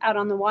boats out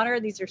on the water.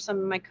 These are some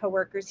of my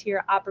coworkers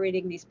here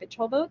operating these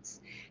patrol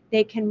boats.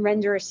 They can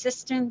render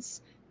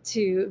assistance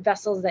to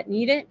vessels that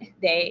need it.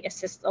 They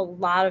assist a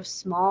lot of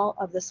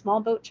the small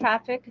boat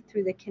traffic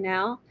through the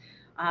canal.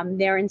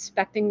 They're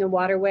inspecting the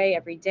waterway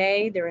every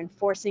day. They're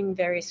enforcing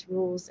various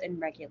rules and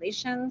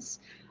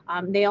regulations.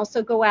 They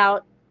also go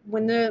out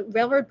when the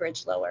railroad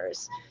bridge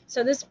lowers.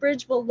 So this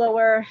bridge will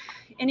lower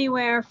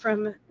anywhere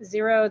from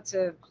 0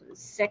 to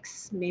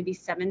 6, maybe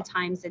 7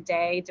 times a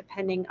day,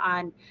 depending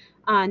on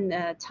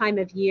the time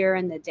of year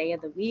and the day of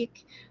the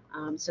week.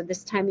 So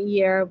this time of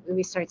year,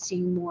 we start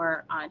seeing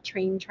more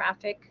train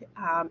traffic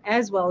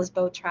as well as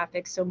boat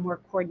traffic, so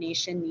more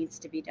coordination needs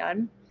to be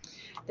done.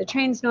 The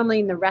train's normally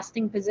in the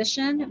resting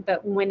position,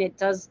 but when it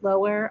does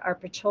lower, our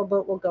patrol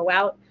boat will go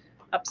out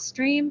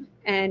upstream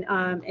and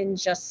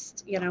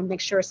just make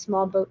sure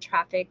small boat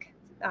traffic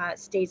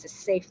stays a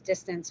safe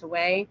distance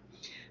away.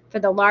 For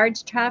the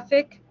large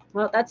traffic,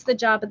 well, that's the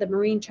job of the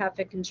marine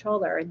traffic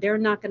controller. They're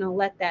not going to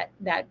let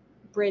that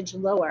bridge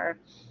lower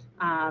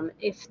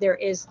if there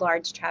is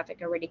large traffic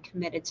already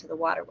committed to the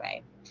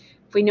waterway.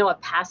 If we know a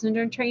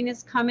passenger train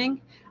is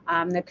coming,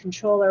 the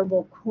controller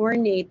will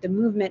coordinate the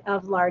movement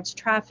of large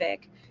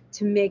traffic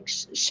to make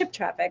ship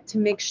traffic to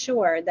make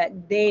sure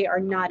that they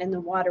are not in the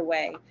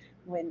waterway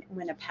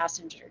when a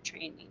passenger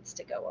train needs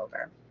to go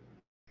over.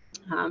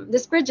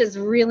 This bridge is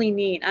really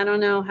neat. I don't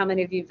know how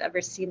many of you have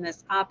ever seen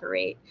this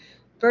operate.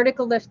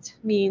 Vertical lift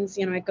means,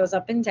 it goes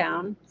up and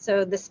down.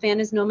 So the span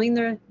is normally in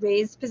the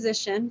raised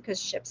position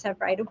because ships have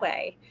right of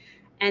way.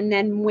 And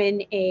then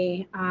when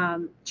a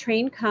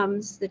train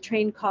comes, the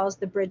train calls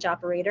the bridge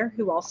operator,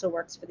 who also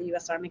works for the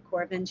U.S. Army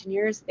Corps of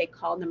Engineers. They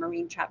call the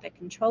marine traffic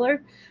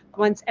controller.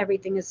 Once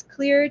everything is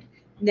cleared,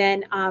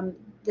 then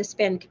the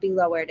span can be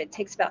lowered. It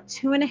takes about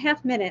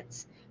 2.5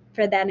 minutes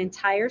for that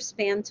entire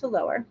span to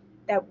lower.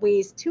 That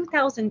weighs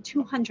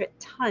 2,200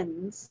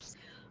 tons.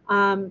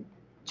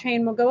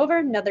 Train will go over,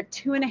 another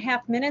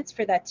 2.5 minutes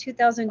for that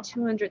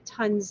 2,200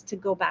 tons to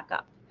go back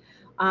up.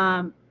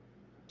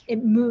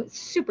 It moves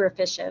super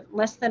efficient,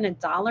 less than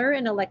 $1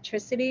 in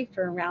electricity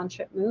for a round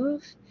trip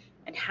move.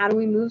 And how do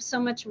we move so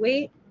much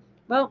weight?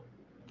 Well,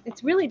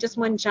 it's really just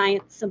one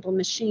giant simple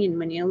machine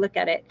when you look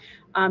at it.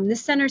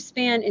 This center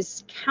span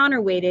is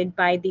counterweighted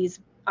by these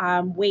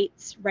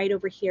weights right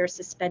over here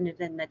suspended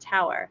in the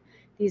tower.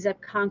 These are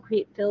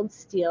concrete filled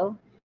steel,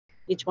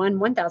 each one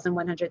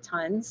 1,100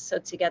 tons. So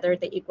together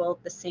they equal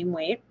the same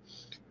weight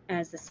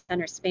as the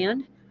center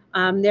span.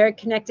 They're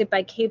connected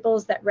by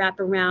cables that wrap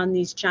around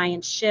these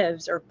giant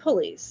shivs or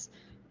pulleys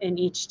in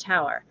each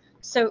tower.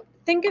 So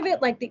think of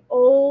it like the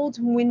old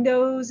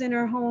windows in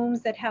our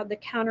homes that have the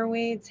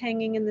counterweights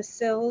hanging in the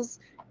sills.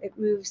 It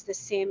moves the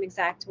same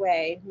exact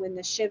way. When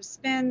the shiv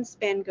spins,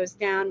 span goes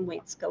down,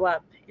 weights go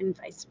up, and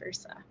vice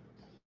versa.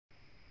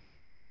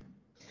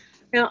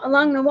 Now,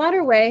 along the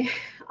waterway,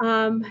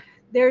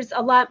 there's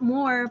a lot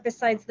more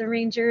besides the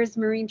rangers,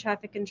 marine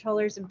traffic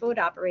controllers, and boat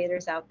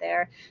operators out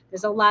there.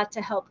 There's a lot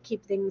to help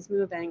keep things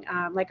moving.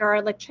 Like our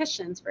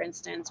electricians, for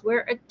instance,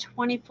 we're a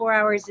 24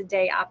 hours a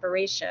day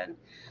operation.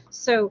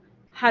 So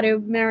how do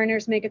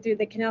mariners make it through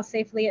the canal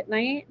safely at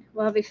night?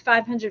 Well, every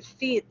 500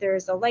 feet,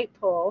 there's a light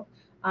pole.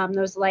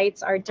 Those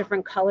lights are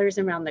different colors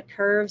around the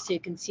curve, so you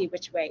can see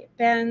which way it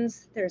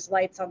bends. There's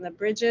lights on the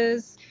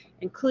bridges,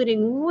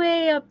 including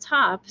way up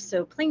top,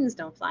 so planes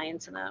don't fly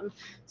into them.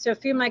 So a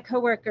few of my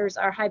coworkers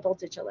are high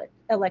voltage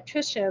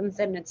electricians,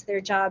 and it's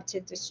their job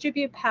to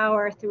distribute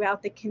power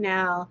throughout the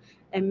canal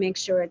and make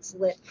sure it's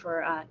lit for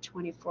a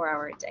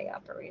 24-hour day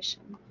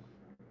operation.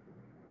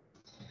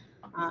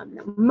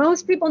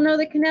 Most people know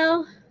the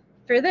canal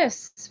for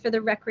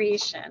the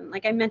recreation.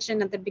 Like I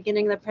mentioned at the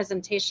beginning of the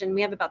presentation,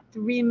 we have about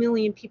 3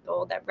 million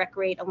people that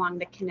recreate along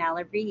the canal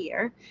every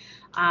year.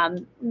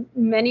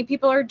 Many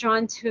people are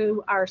drawn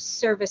to our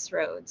service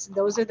roads.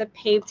 Those are the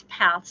paved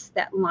paths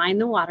that line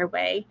the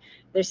waterway.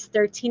 There's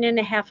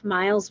 13.5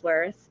 miles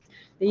worth.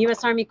 The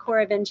U.S. Army Corps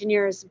of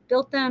Engineers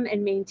built them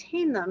and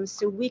maintained them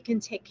so we can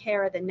take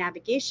care of the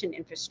navigation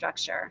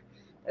infrastructure.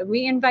 But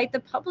we invite the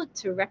public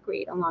to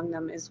recreate along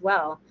them as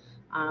well.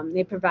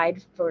 They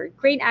provide for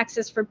great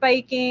access for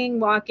biking,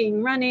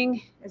 walking,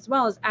 running, as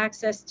well as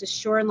access to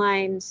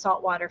shoreline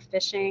saltwater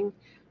fishing.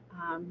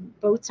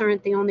 Boats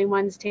aren't the only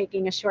ones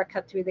taking a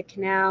shortcut through the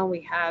canal. We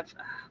have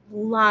a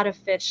lot of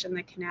fish in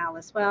the canal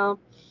as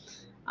well.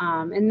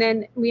 And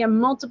then we have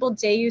multiple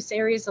day use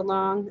areas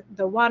along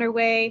the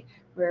waterway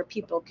where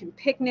people can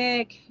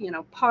picnic,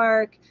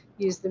 park,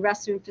 use the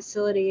restroom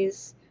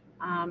facilities.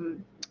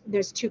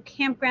 There's 2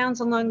 campgrounds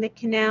along the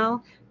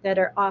canal that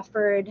are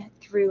offered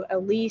through a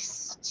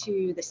lease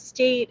to the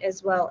state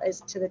as well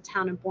as to the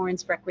Town of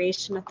Bourne's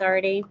Recreation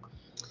Authority.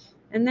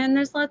 And then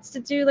there's lots to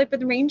do, like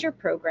with ranger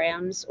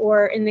programs,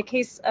 or in the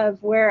case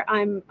of where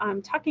I'm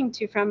talking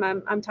to from,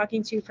 I'm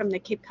talking to you from the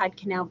Cape Cod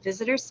Canal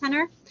Visitor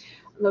Center,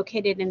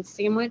 located in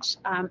Sandwich.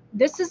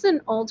 This is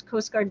an old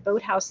Coast Guard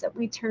boathouse that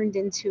we turned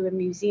into a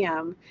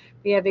museum.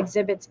 We have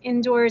exhibits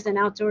indoors and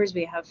outdoors.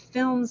 We have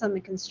films on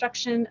the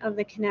construction of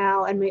the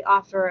canal, and we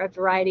offer a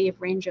variety of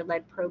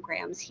ranger-led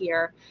programs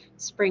here,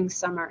 spring,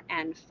 summer,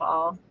 and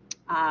fall.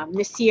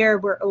 This year,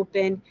 we're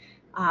open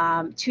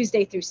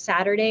Tuesday through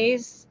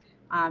Saturdays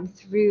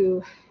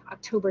through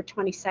October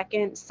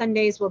 22nd.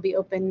 Sundays will be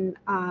open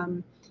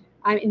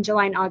in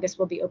July and August.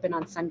 Will be open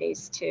on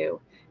Sundays too.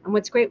 And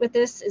what's great with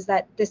this is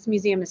that this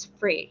museum is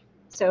free.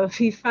 So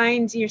if you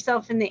find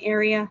yourself in the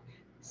area,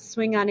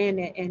 swing on in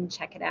and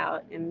check it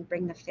out and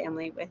bring the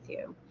family with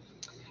you.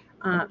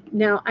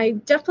 Now, I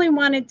definitely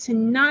wanted to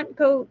not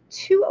go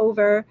too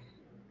over.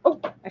 Oh,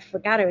 I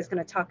forgot I was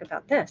going to talk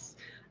about this.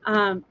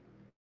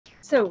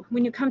 So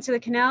when you come to the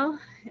canal,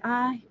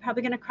 you're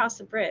probably going to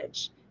cross a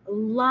bridge. A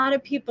lot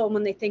of people,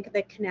 when they think of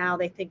the canal,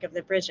 they think of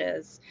the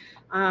bridges.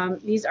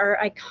 These are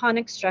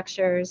iconic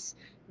structures.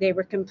 They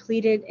were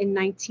completed in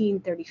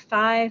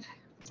 1935.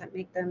 Does that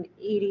make them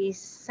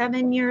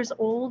 87 years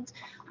old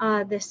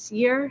this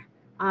year?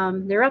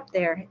 They're up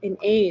there in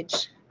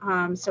age.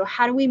 So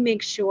how do we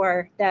make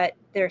sure that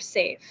they're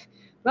safe?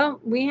 Well,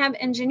 we have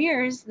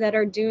engineers that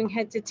are doing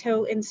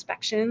head-to-toe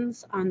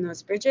inspections on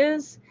those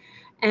bridges.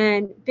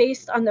 And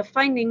based on the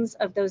findings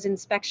of those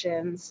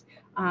inspections,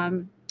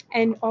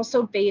 and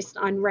also based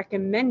on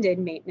recommended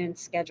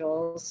maintenance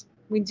schedules,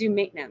 we do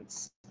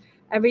maintenance.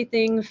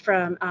 Everything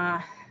from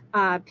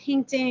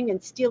painting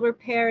and steel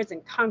repairs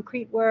and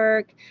concrete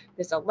work.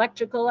 There's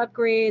electrical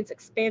upgrades,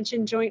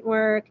 expansion joint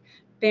work,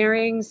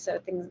 bearings, so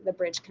the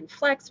bridge can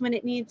flex when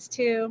it needs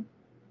to.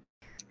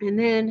 And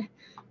then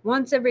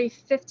once every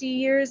 50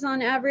 years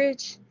on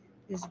average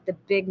is the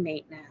big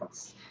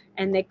maintenance.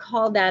 And they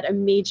call that a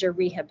major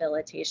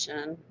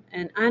rehabilitation.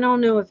 And I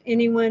don't know if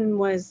anyone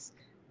was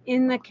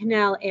in the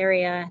canal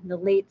area in the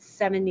late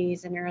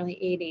 70s and early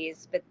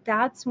 80s, but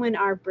that's when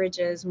our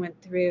bridges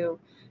went through,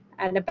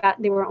 and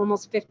they were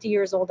almost 50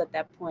 years old at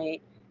that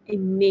point, a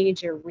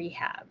major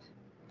rehab.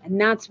 And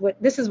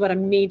this is what a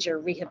major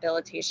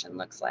rehabilitation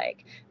looks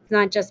like. It's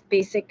not just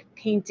basic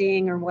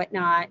painting or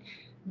whatnot.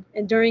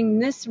 And during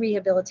this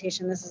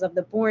rehabilitation, this is of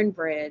the Bourne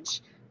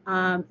Bridge,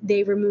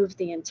 they removed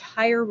the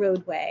entire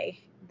roadway,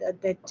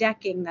 the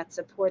decking that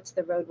supports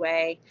the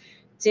roadway,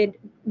 did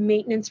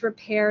maintenance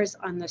repairs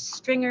on the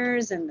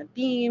stringers and the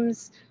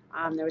beams.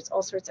 There was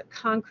all sorts of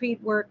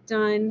concrete work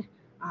done.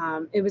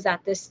 It was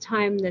at this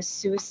time the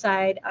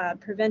suicide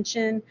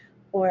prevention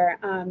or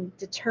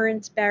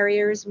deterrence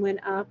barriers went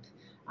up.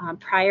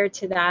 Prior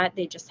to that,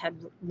 they just had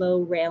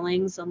low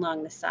railings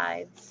along the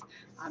sides.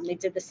 They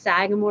did the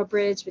Sagamore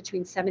Bridge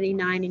between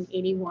 79 and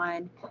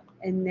 81,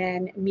 and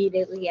then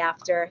immediately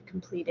after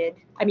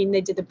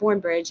they did the Bourne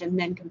Bridge and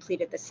then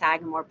completed the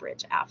Sagamore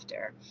Bridge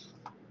after.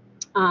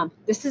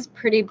 This is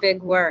pretty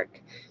big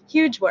work,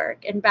 huge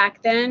work. And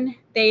back then,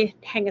 they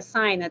hang a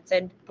sign that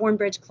said, Bourne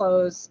Bridge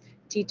closed,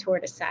 detour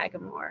to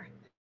Sagamore.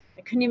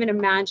 I couldn't even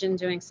imagine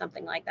doing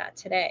something like that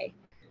today.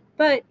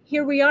 But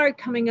here we are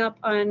coming up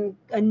on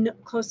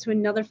close to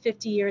another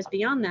 50 years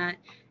beyond that.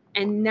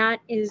 And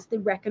that is the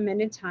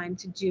recommended time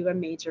to do a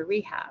major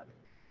rehab.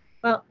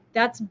 Well,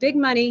 that's big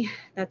money,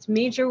 that's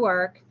major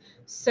work.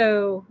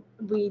 So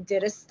we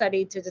did a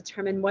study to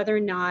determine whether or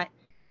not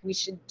we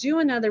should do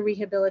another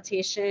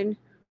rehabilitation,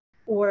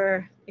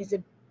 or is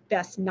it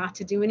best not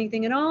to do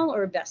anything at all,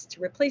 or best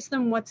to replace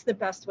them? What's the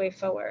best way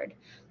forward?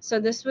 So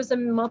this was a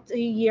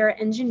multi-year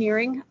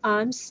engineering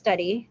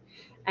study,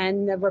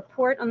 and the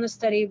report on the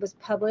study was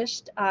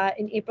published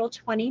in April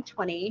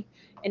 2020.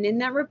 And in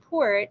that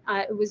report,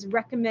 it was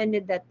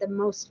recommended that the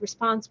most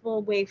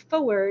responsible way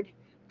forward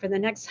for the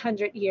next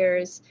 100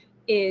 years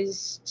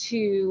is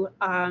to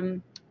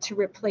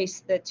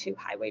replace the 2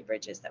 highway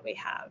bridges that we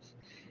have.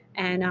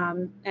 And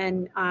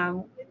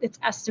it's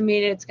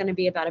estimated it's going to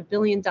be about $1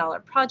 billion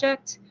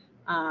project.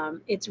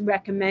 It's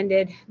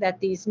recommended that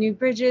these new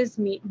bridges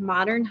meet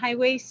modern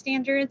highway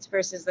standards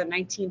versus the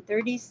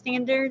 1930s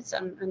standards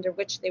under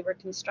which they were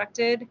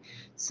constructed.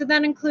 So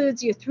that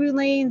includes your through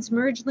lanes,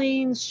 merge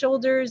lanes,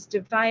 shoulders,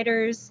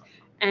 dividers,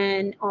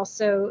 and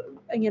also,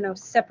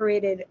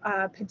 separated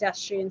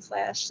pedestrian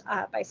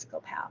 /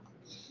 bicycle path.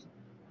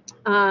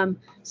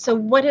 So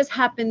what has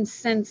happened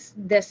since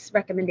this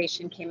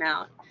recommendation came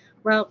out?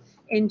 Well,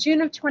 in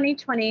June of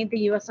 2020, the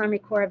U.S. Army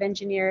Corps of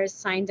Engineers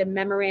signed a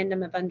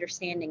Memorandum of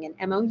Understanding,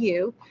 an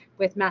MOU,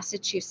 with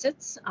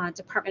Massachusetts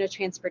Department of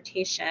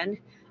Transportation,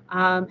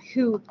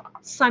 who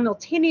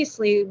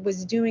simultaneously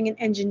was doing an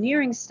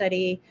engineering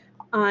study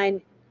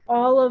on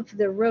all of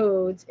the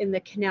roads in the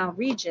canal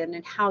region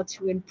and how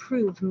to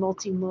improve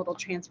multimodal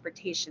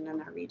transportation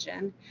in our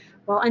region.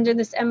 Well, under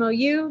this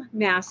MOU,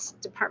 Mass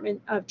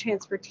Department of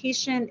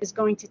Transportation is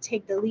going to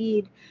take the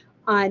lead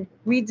on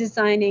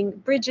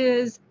redesigning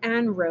bridges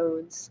and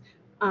roads.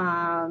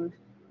 And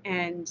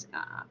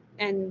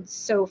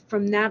so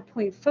from that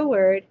point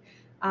forward,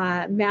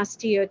 Mass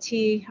DOT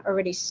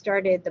already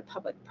started the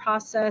public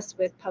process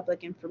with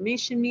public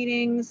information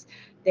meetings.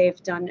 They've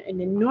done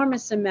an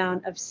enormous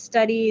amount of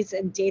studies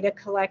and data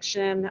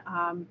collection.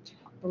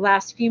 The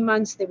last few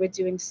months, they were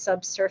doing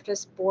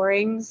subsurface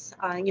borings,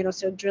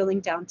 so drilling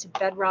down to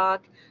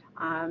bedrock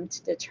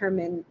to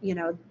determine,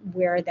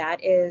 where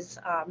that is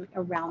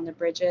around the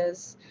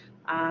bridges.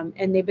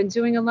 And they've been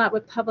doing a lot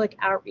with public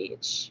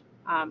outreach.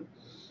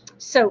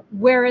 So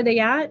where are they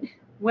at?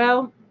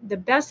 Well, the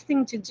best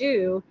thing to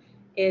do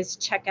is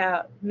check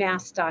out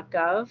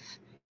mass.gov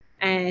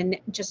and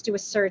just do a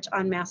search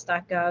on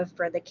mass.gov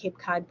for the Cape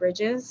Cod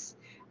bridges,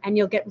 and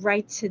you'll get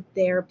right to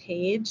their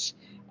page,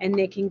 and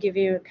they can give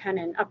you kind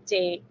of an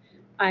update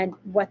on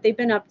what they've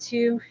been up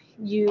to.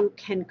 You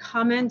can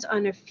comment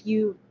on a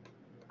few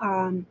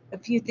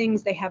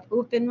things they have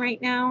open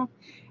right now,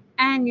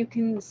 and you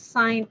can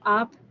sign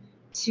up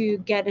to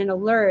get an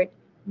alert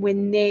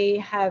when they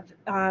have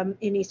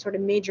any sort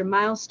of major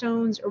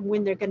milestones or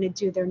when they're going to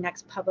do their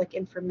next public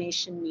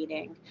information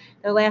meeting.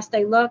 The last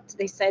I looked,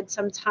 they said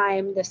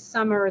sometime this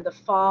summer or the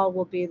fall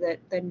will be the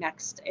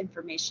next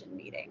information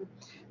meeting.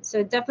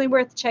 So definitely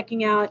worth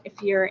checking out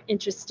if you're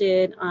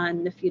interested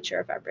on the future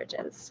of our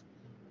bridges.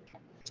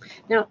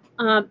 Now,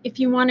 if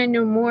you want to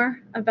know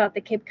more about the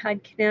Cape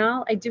Cod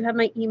Canal, I do have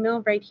my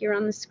email right here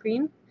on the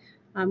screen.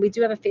 We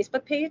do have a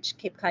Facebook page,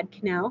 Cape Cod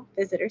Canal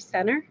Visitor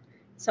Center.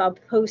 So I'll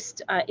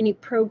post any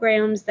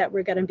programs that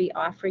we're going to be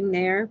offering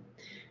there.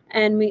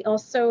 And we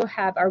also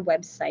have our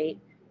website,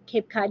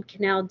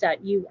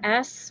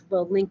 capecodcanal.us.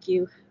 We'll link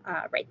you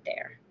right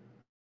there.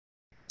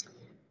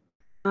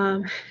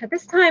 At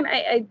this time,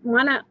 I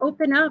want to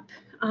open up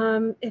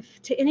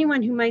if to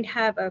anyone who might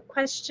have a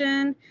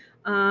question.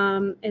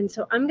 And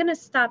so I'm going to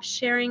stop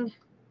sharing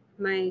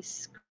my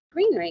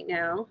screen right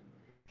now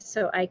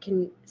so I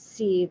can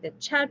see the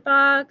chat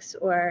box,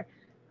 or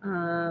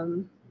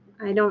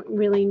I don't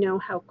really know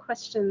how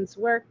questions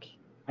work.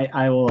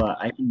 I will.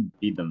 I can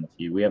feed them to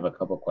you. We have a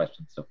couple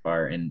questions so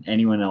far, and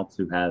anyone else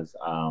who has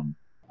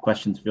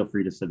questions, feel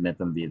free to submit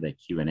them via the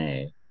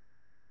Q&A.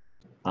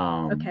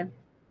 Okay.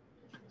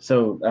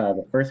 So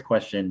the first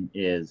question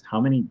is,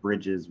 how many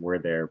bridges were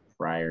there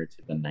prior to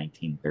the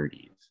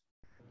 1930s?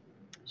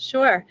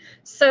 Sure.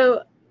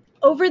 So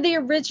over the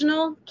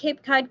original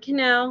Cape Cod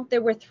Canal,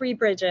 there were 3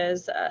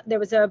 bridges. There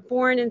was a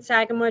Bourne and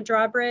Sagamore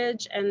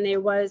drawbridge, and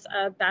there was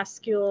a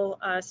bascule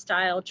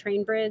style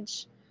train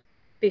bridge.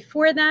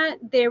 Before that,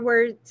 there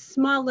were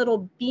small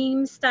little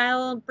beam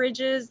style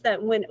bridges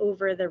that went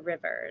over the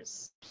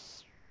rivers.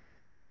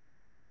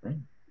 Right.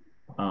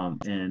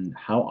 And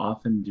how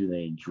often do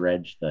they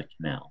dredge the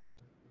canal?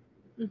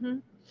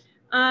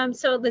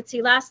 So let's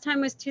see, last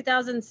time was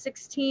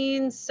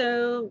 2016.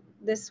 So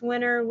this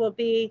winter will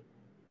be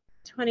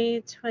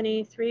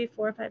 2023,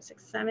 4, 5,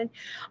 6, 7.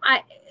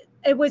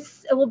 It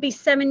will be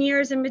 7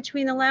 years in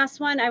between the last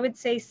one. I would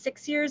say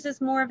 6 years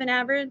is more of an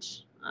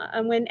average.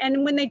 And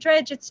when they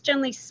dredge, it's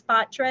generally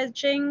spot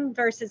dredging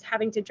versus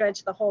having to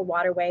dredge the whole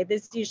waterway.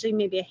 There's usually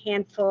maybe a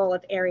handful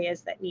of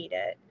areas that need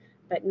it,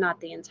 but not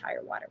the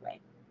entire waterway.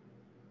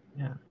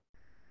 Yeah.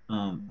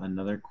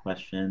 Another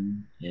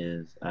question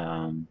is,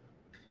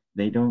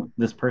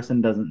 this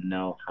person doesn't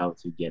know how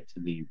to get to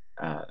the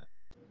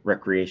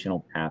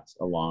recreational paths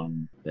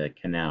along the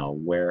canal.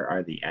 Where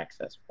are the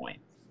access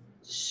points?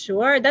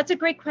 Sure, that's a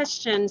great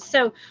question.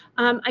 So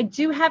I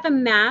do have a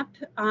map.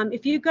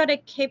 If you go to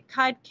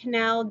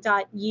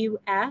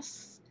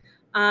capecodcanal.us,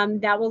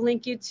 that will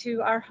link you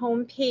to our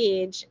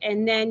homepage,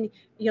 and then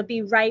you'll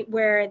be right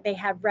where they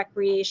have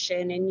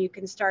recreation, and you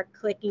can start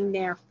clicking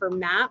there for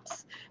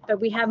maps. But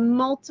we have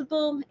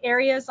multiple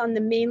areas on the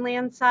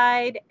mainland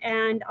side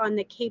and on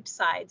the Cape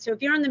side. So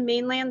if you're on the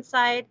mainland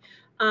side,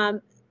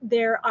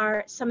 there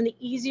are some of the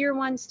easier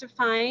ones to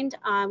find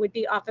would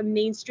be off of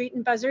Main Street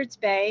in Buzzards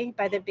Bay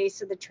by the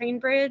base of the train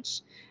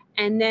bridge.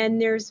 And then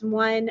there's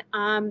one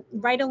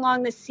right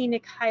along the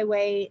scenic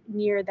highway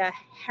near the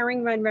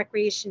Herring Run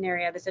Recreation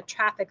Area. There's a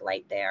traffic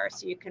light there,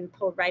 so you can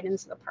pull right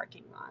into the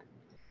parking lot.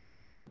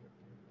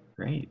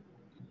 Great.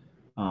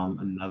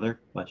 Another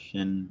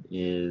question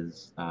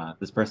is,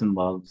 this person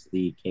loves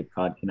the Cape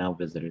Cod Canal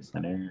Visitor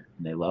Center,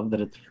 and they love that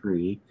it's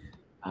free.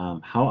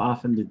 How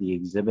often do the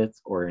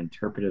exhibits or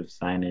interpretive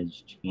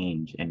signage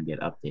change and get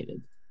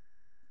updated?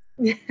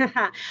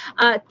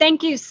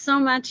 Thank you so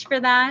much for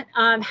that.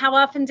 How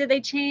often do they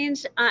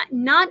change?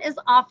 Not as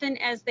often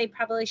as they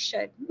probably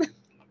should.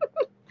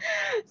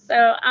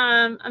 So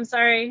I'm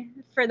sorry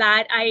for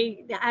that.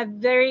 I have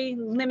very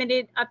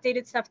limited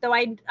updated stuff, though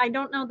I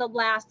don't know the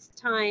last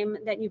time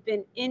that you've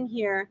been in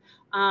here.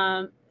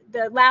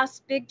 The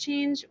last big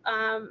change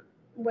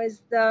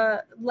was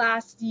the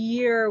last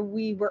year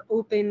we were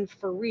open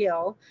for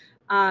real,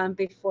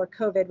 before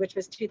COVID, which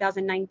was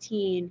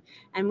 2019.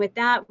 And with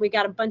that, we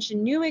got a bunch of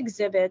new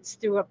exhibits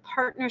through a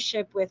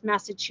partnership with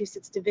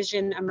Massachusetts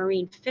Division of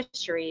Marine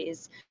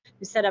Fisheries,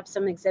 who set up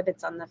some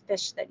exhibits on the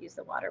fish that use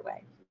the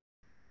waterway.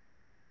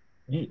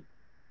 Great.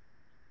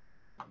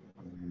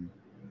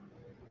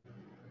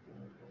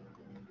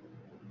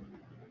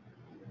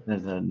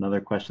 There's another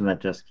question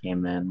that just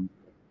came in.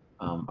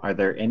 Are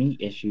there any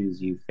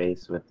issues you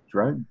face with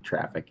drug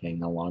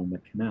trafficking along the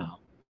canal?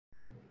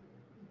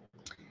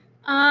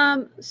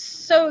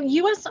 So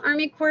U.S.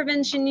 Army Corps of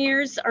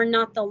Engineers are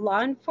not the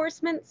law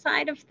enforcement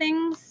side of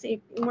things.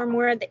 We're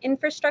more the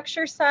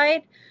infrastructure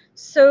side.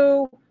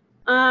 So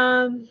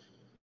I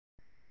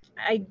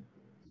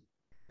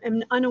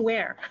am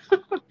unaware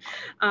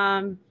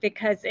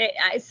because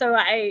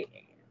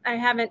I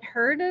haven't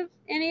heard of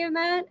any of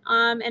that.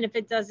 And if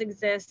it does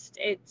exist,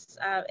 it's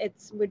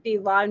would be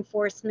law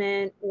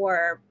enforcement,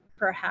 or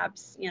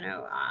perhaps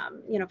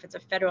if it's a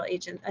federal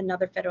agent,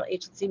 another federal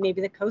agency,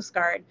 maybe the Coast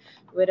Guard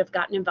would have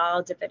gotten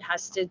involved if it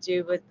has to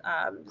do with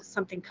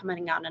something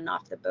coming on and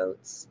off the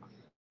boats.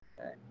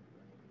 But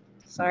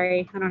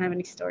sorry, I don't have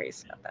any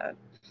stories about that.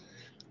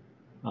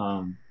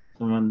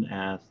 Someone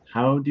asked,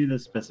 how do the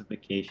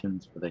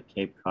specifications for the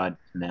Cape Cod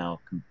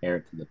Canal compare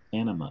to the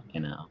Panama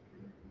Canal?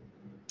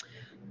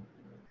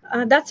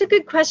 That's a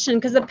good question,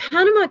 because the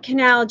Panama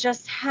Canal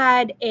just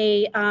had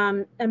like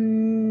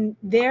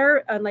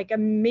a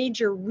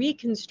major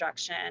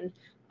reconstruction.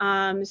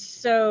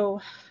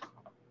 So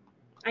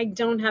I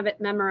don't have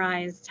it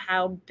memorized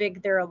how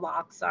big their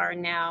locks are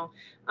now.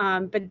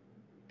 But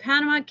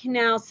Panama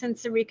Canal,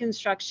 since the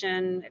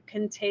reconstruction,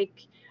 can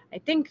take, I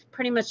think,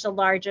 pretty much the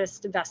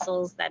largest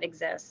vessels that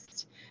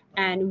exist,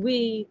 and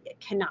we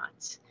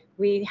cannot.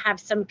 We have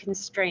some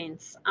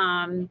constraints.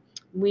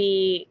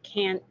 We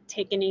can't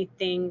take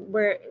anything.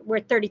 We're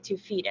 32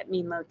 feet at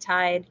mean low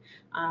tide.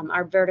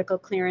 Our vertical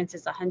clearance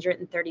is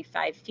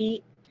 135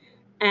 feet.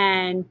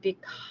 And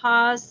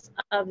because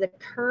of the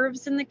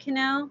curves in the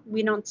canal,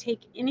 we don't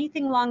take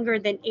anything longer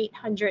than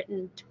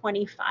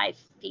 825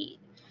 feet.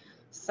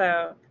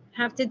 So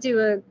have to do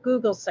a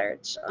Google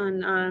search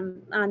on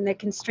the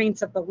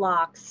constraints of the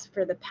locks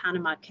for the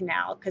Panama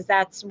Canal, because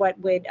that's what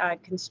would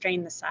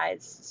constrain the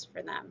size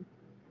for them.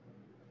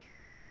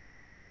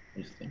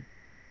 Interesting.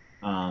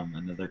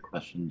 Another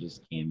question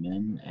just came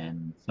in,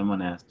 and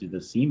someone asked, do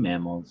the sea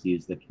mammals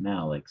use the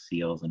canal like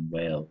seals and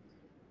whales?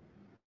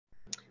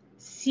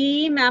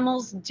 Sea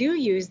mammals do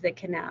use the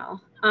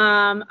canal.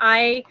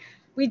 I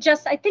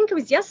think it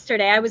was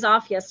yesterday, I was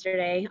off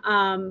yesterday,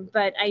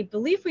 but I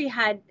believe we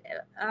had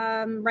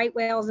right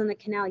whales in the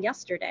canal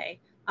yesterday.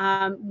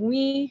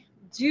 We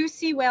do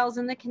see whales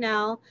in the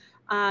canal.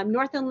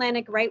 North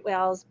Atlantic right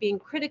whales, being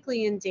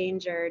critically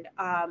endangered,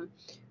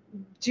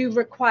 do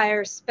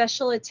require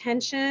special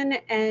attention,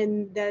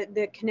 and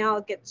the canal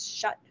gets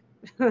shut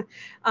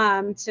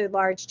to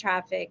large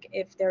traffic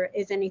if there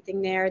is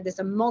anything there. There's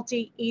a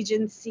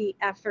multi-agency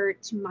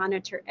effort to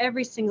monitor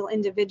every single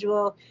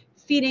individual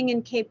feeding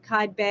in Cape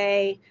Cod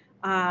Bay,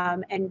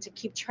 and to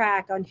keep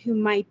track on who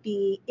might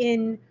be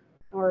in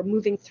or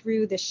moving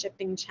through the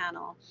shipping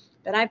channel.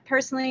 But I've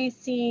personally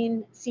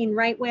seen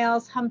right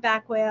whales,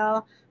 humpback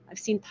whale. I've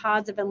seen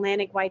pods of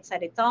Atlantic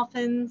white-sided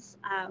dolphins.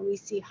 We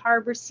see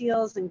harbor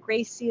seals and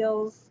gray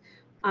seals.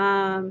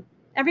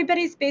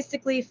 Everybody's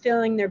basically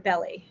filling their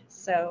belly.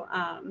 So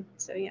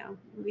yeah,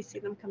 we see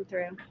them come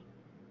through.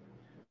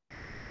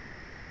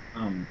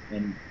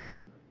 And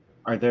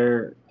are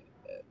there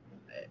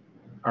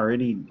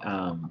already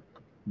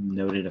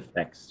noted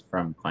effects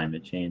from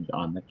climate change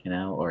on the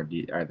canal, or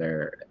are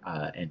there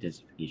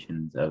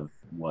anticipations of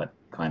what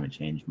climate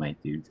change might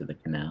do to the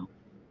canal?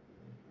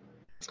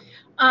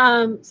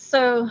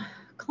 So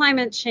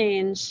climate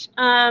change.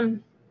 I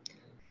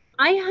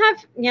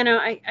have,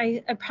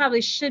 I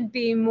probably should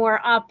be more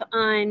up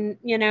on,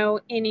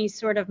 any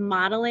sort of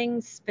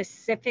modeling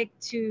specific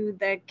to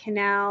the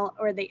canal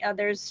or the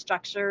other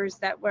structures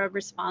that we're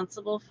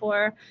responsible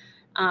for.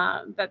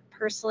 But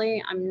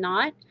personally, I'm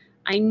not.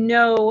 I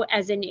know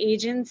as an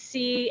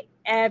agency,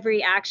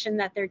 every action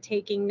that they're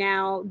taking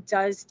now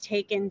does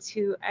take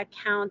into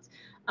account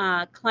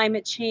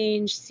climate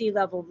change, sea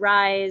level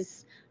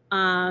rise.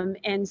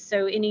 And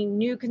so any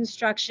new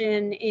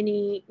construction,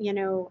 any,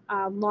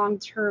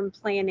 long-term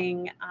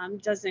planning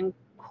does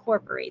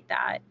incorporate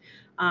that.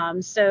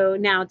 So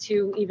now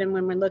too, even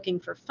when we're looking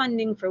for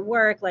funding for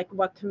work, like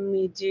what can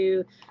we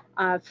do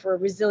for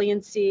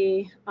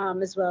resiliency,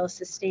 as well as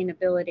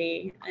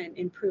sustainability and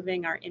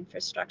improving our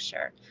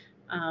infrastructure.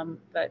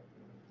 But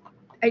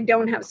I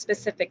don't have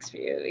specifics for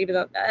you, even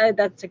though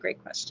that's a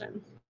great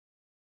question.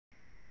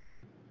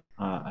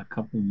 A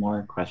couple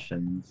more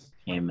questions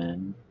came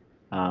in.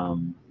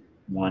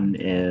 One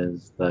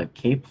is the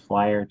Cape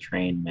Flyer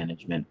Train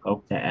Management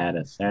hoped to add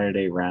a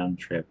Saturday round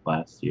trip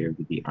last year,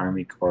 but the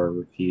Army Corps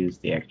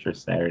refused the extra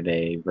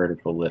Saturday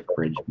vertical lift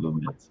bridge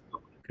movements.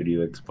 Could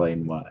you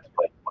explain why?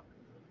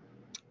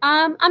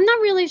 I'm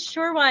not really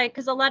sure why,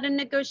 because a lot of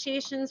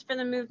negotiations for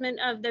the movement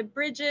of the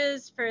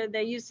bridges, for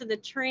the use of the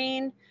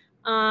train,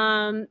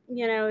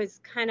 is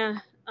kind of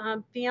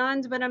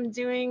beyond what I'm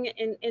doing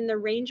in the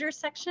ranger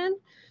section.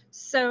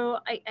 So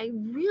I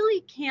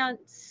really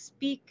can't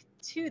speak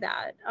to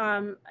that.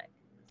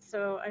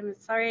 So I'm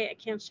sorry, I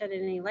can't shed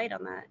any light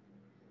on that.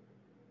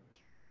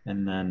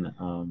 And then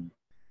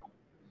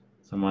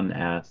someone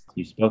asked,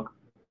 you spoke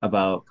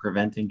about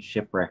preventing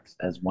shipwrecks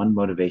as one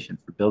motivation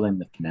for building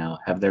the canal.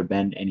 Have there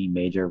been any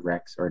major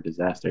wrecks or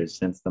disasters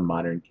since the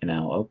modern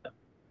canal opened?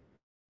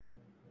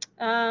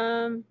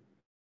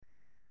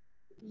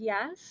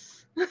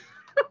 Yes.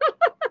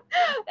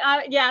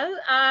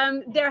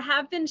 There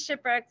have been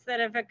shipwrecks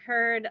that have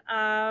occurred,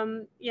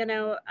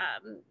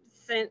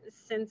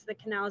 since the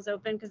canal is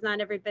open, because not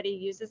everybody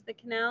uses the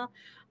canal.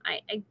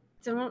 I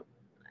don't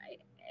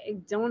I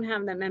don't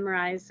have that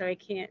memorized, so I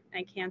can't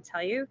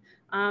tell you.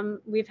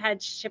 We've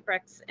had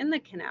shipwrecks in the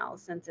canal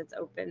since it's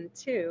open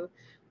too.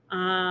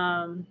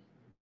 Probably,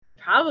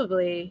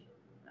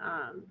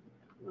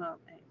 well,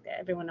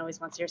 everyone always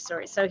wants your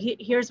story. So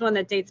here's one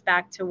that dates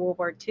back to World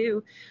War II.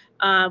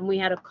 We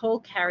had a coal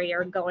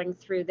carrier going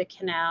through the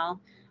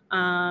canal,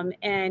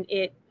 and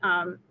it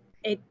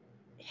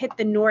hit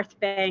the north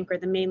bank or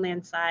the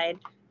mainland side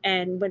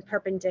and went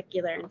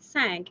perpendicular and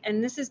sank.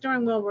 And this is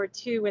during World War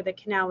II, where the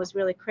canal was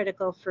really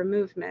critical for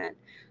movement.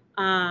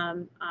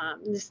 The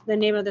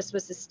name of this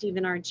was the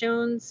Stephen R.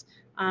 Jones.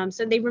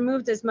 So they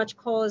removed as much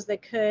coal as they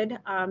could.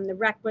 The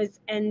wreck was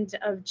end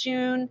of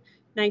June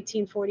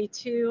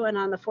 1942, and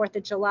on the 4th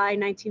of July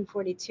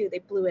 1942, they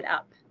blew it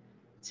up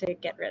to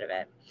get rid of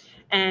it.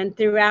 And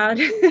throughout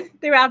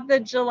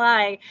the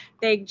July,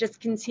 they just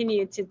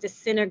continued to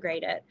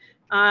disintegrate it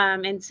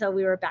until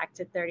we were back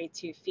to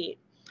 32 feet.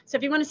 So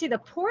if you want to see the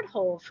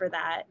porthole for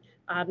that,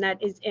 that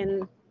is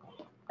in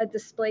a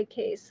display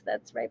case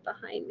that's right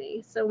behind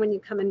me. So when you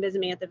come and visit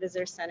me at the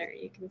visitor center,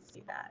 you can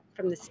see that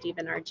from the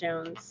Stephen R.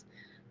 Jones.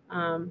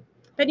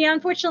 But yeah,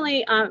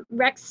 unfortunately,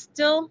 wrecks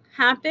still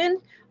happen.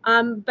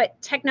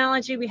 But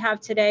technology we have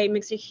today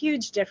makes a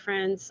huge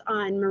difference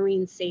on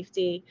marine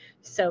safety,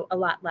 so a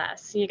lot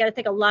less. You got to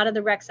think a lot of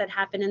the wrecks that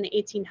happened in the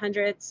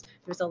 1800s,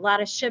 there was a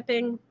lot of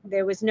shipping.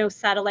 There was no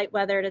satellite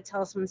weather to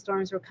tell us when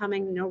storms were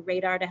coming, no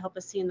radar to help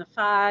us see in the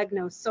fog,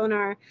 no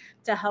sonar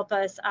to help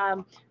us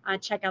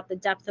check out the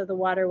depth of the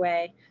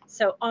waterway.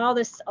 So a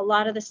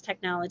lot of this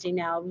technology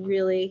now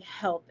really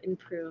help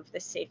improve the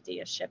safety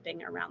of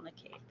shipping around the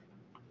Cape.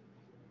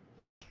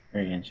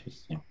 Very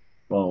interesting.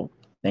 Well,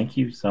 thank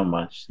you so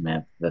much,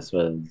 Samantha. This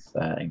was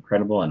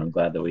incredible, and I'm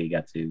glad that we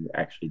got to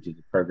actually do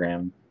the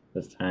program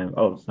this time.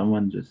 Oh,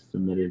 someone just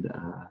submitted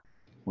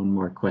one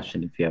more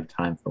question if you have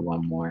time for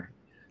one more.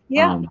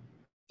 Yeah.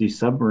 Do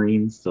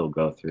submarines still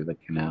go through the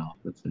canal?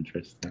 That's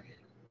interesting.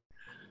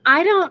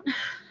 I don't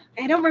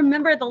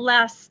remember the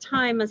last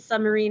time a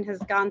submarine has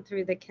gone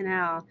through the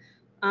canal.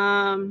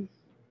 I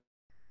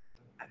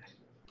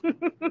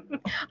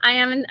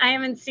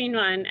haven't seen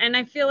one, and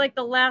I feel like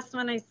the last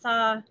one I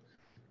saw,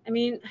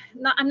 I'm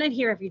not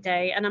here every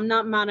day, and I'm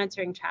not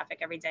monitoring traffic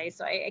every day,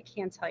 so I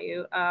can't tell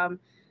you.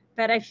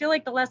 But I feel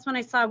like the last one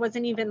I saw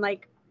wasn't even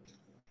like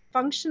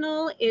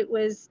functional. It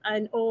was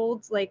an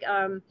old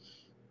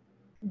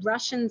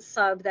Russian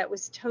sub that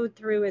was towed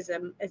through as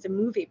a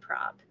movie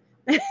prop,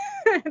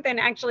 than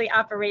actually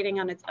operating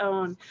on its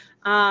own.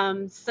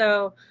 Yeah,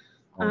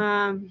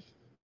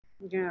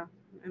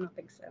 I don't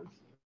think so.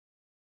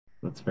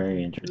 That's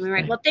very interesting. All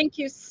right. Well, thank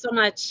you so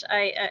much.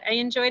 I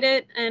enjoyed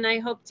it, and I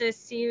hope to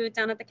see you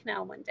down at the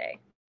canal one day.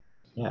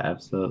 Yeah,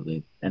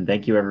 absolutely. And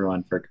thank you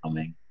everyone for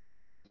coming.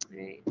 All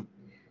right.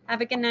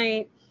 Have a good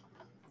night.